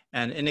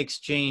 and in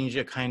exchange,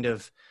 a kind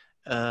of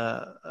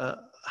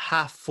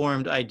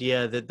half-formed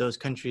idea that those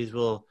countries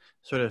will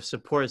sort of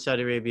support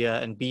Saudi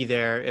Arabia and be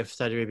there if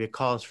Saudi Arabia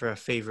calls for a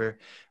favor,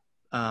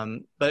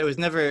 But it was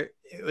never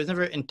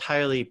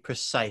entirely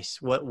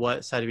precise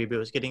what Saudi Arabia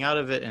was getting out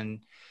of it,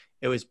 and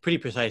it was pretty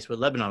precise what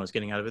Lebanon was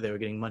getting out of it. They were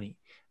getting money,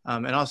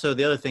 and also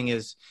the other thing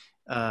is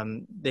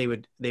they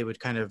would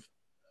kind of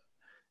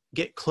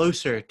get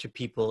closer to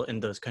people in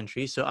those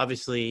countries. So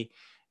obviously,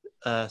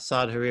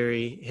 Saad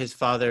Hariri, his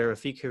father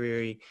Rafiq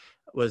Hariri,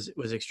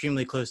 was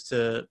extremely close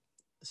to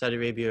Saudi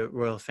Arabia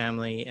royal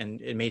family,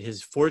 and it made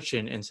his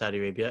fortune in Saudi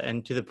Arabia,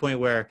 and to the point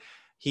where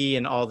he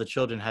and all the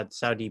children had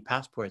Saudi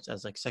passports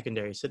as like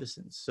secondary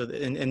citizens. So,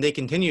 and they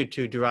continued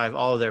to derive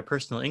all of their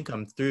personal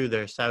income through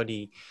their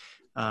Saudi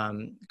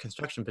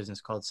construction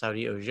business called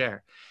Saudi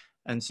Oger.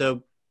 And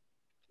so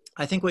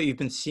I think what you've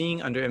been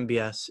seeing under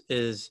MBS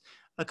is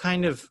a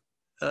kind of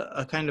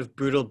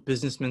brutal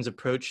businessman's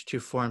approach to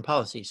foreign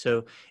policy.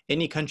 So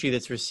any country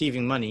that's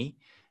receiving money,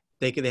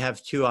 they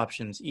have two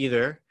options.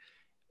 Either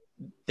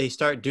they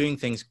start doing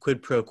things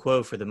quid pro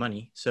quo for the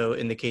money. So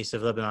in the case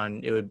of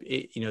Lebanon,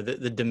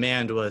 the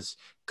demand was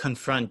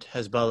confront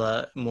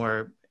Hezbollah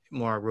more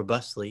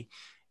robustly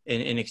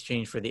in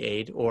exchange for the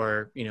aid,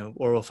 or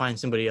we'll find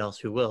somebody else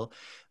who will.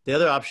 The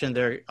other option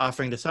they're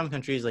offering to some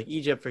countries like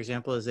Egypt, for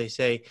example, is they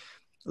say,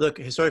 look,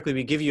 historically,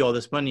 we give you all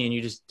this money and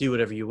you just do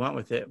whatever you want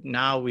with it.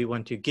 Now we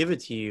want to give it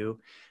to you,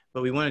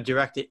 but we want to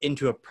direct it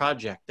into a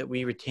project that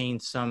we retain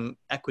some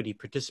equity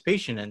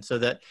participation in, so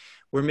that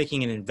we're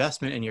making an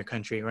investment in your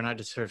country. We're not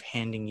just sort of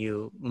handing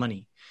you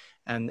money.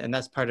 And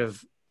that's part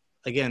of,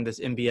 again,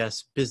 this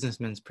MBS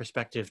businessman's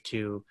perspective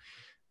to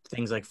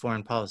things like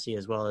foreign policy,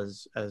 as well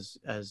as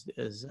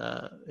his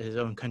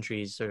own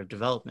country's sort of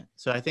development.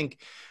 So I think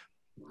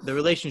the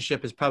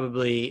relationship is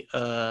probably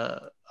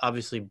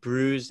obviously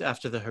bruised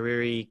after the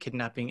Hariri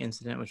kidnapping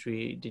incident, which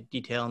we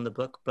detail in the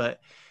book, but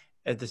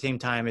at the same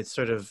time, it's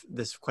sort of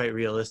this quite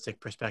realistic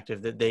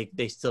perspective that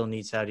they still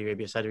need Saudi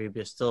Arabia. Saudi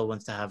Arabia still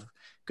wants to have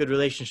good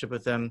relationship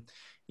with them.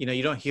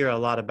 You don't hear a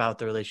lot about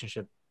the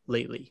relationship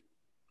lately.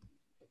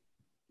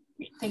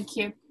 Thank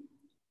you.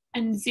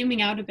 And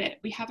zooming out a bit,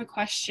 we have a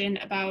question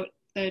about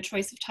the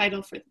choice of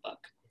title for the book.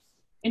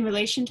 In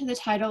relation to the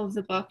title of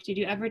the book, did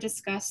you ever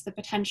discuss the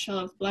potential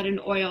of blood and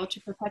oil to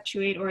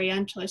perpetuate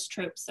Orientalist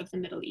tropes of the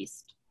Middle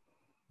East?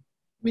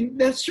 I mean,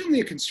 that's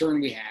certainly a concern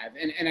we have,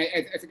 and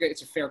I think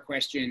it's a fair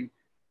question.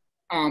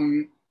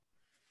 And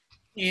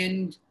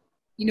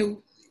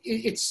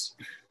it's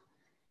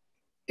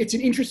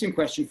an interesting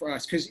question for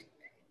us, because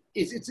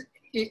it's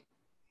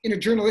in a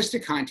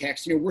journalistic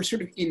context. We're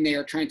sort of in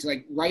there trying to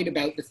like write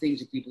about the things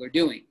that people are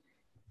doing,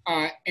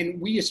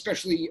 and we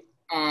especially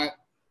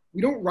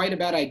we don't write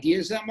about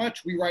ideas that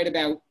much. We write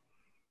about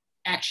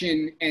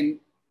action and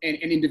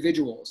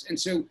individuals, and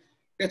so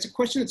that's a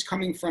question that's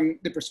coming from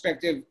the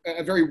perspective,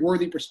 a very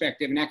worthy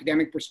perspective, an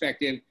academic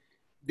perspective,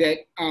 that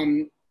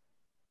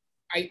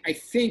I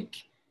think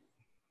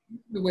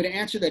the way to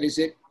answer that is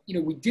that,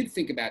 we did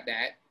think about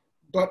that,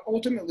 but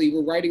ultimately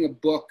we're writing a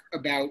book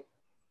about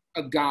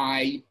a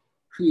guy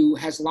who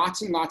has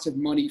lots and lots of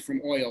money from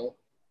oil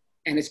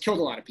and has killed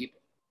a lot of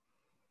people.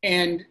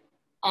 And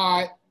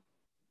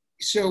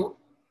so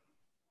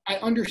I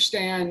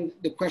understand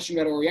the question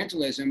about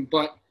Orientalism,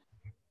 but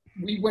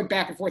we went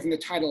back and forth in the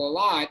title a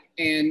lot,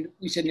 and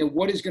we said,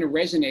 what is going to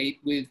resonate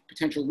with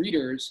potential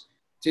readers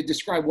to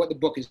describe what the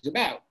book is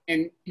about?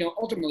 And,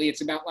 ultimately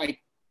it's about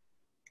like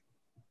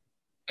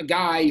a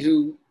guy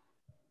who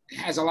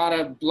has a lot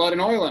of blood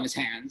and oil on his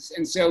hands.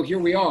 And so here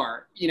we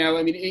are,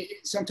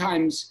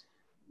 sometimes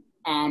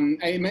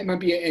it might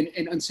be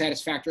an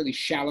unsatisfactorily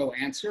shallow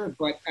answer,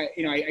 but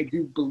I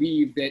do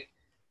believe that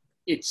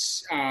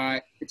it's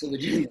a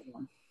legitimate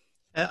one.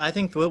 I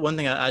think one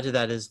thing I'll add to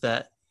that is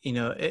that,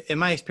 in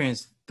my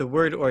experience, the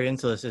word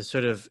Orientalist is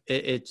sort of,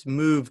 it's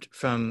moved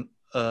from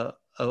a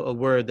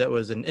word that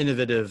was an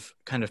innovative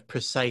kind of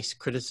precise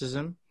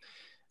criticism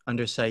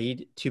under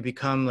Said to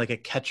become like a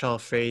catch-all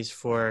phrase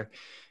for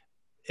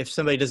if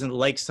somebody doesn't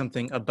like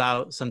something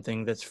about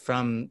something that's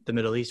from the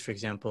Middle East, for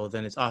example,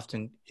 then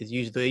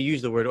they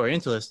use the word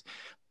Orientalist.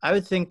 I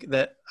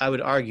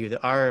would argue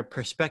that our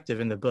perspective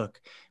in the book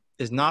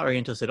is not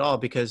Orientalist at all,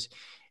 because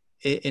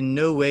in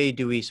no way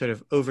do we sort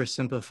of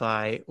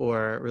oversimplify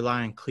or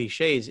rely on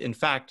cliches. In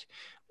fact,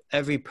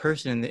 every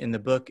person in the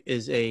book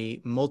is a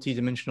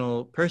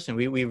multidimensional person.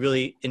 We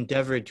really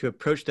endeavored to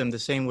approach them the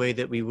same way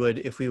that we would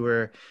if we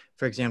were,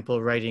 for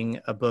example, writing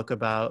a book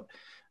about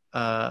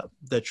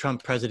the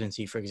Trump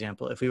presidency, for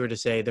example. If we were to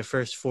say the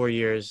first 4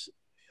 years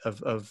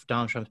of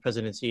Donald Trump's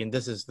presidency, and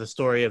this is the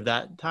story of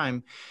that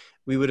time,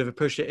 we would have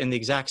approached it in the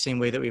exact same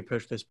way that we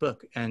approached this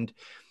book. And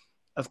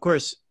of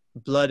course,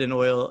 blood and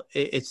oil,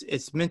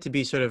 it's meant to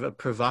be sort of a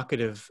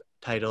provocative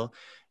title,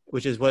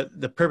 which is what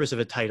the purpose of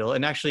a title.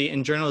 And actually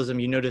in journalism,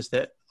 you notice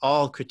that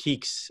all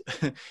critiques,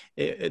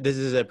 this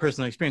is a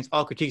personal experience,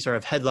 all critiques are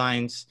of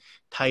headlines,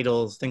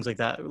 titles, things like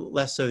that,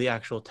 less so the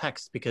actual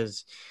text,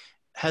 because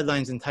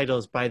headlines and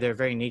titles by their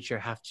very nature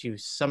have to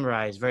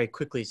summarize very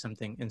quickly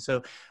something. And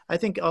so I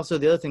think also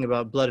the other thing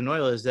about blood and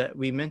oil is that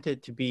we meant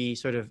it to be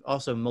sort of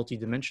also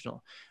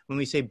multidimensional. When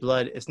we say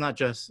blood, it's not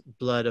just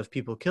blood of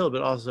people killed,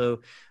 but also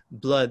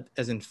blood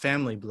as in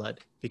family blood,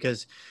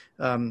 because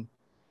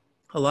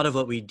a lot of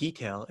what we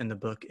detail in the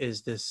book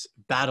is this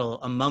battle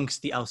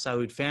amongst the Al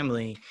Saud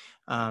family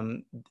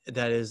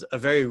that is a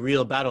very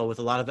real battle with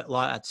a lot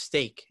at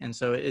stake. And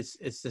so it's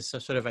this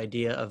sort of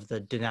idea of the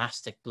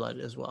dynastic blood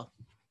as well.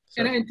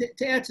 So, and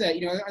to add to that,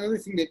 another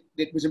thing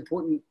that was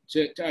important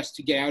to us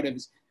to get out of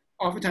is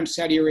oftentimes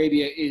Saudi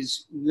Arabia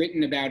is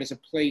written about as a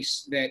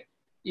place that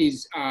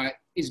is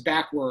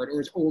backward or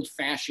is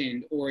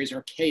old-fashioned or is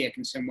archaic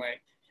in some way.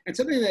 And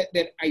something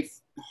that I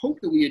hope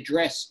that we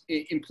address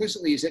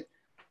implicitly is that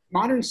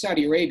modern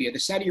Saudi Arabia, the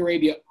Saudi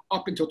Arabia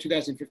up until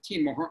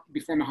 2015,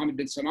 before Mohammed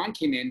bin Salman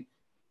came in,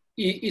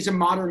 is a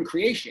modern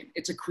creation.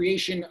 It's a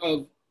creation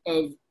of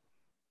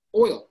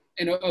oil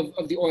and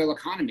of the oil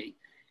economy.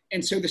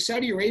 And so the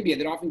Saudi Arabia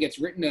that often gets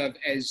written of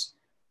as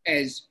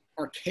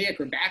archaic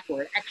or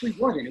backward actually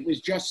wasn't. It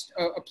was just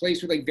a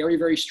place with like very,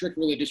 very strict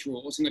religious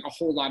rules and like a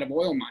whole lot of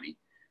oil money.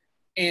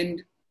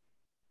 And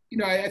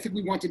I think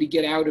we wanted to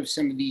get out of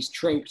some of these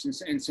tropes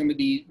and some of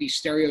these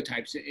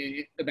stereotypes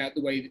about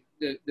the way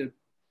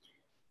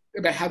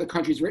about how the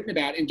country is written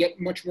about, and get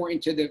much more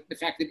into the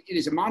fact that it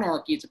is a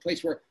monarchy. It's a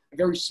place where a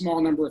very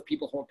small number of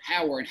people hold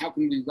power, and how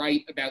can we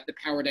write about the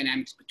power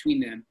dynamics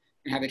between them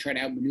and how they try to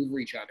outmaneuver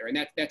each other. And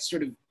that's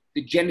sort of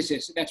the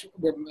genesis. That's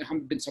where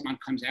Mohammed bin Salman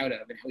comes out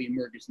of and how he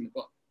emerges in the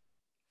book.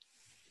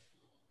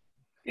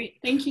 Great.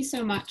 Thank you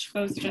so much,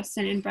 both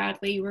Justin and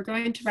Bradley. We're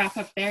going to wrap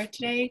up there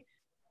today.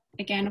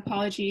 Again,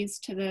 apologies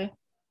to the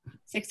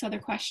 6 other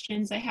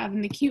questions I have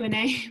in the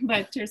Q&A,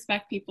 but to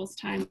respect people's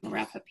time, we'll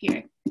wrap up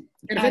here.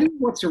 And if anyone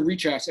wants to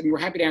reach us, we're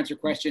happy to answer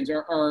questions.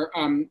 Our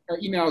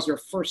emails are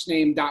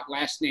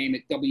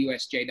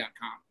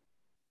firstname.lastname@wsj.com.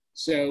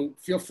 So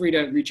feel free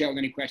to reach out with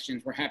any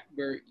questions.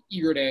 We're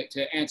eager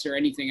to answer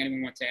anything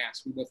anyone wants to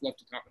ask. We both love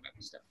to talk about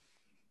this stuff.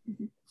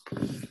 Mm-hmm.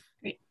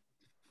 Great.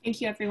 Thank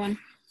you, everyone.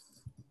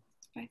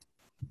 Bye.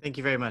 Thank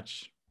you very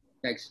much.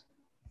 Thanks.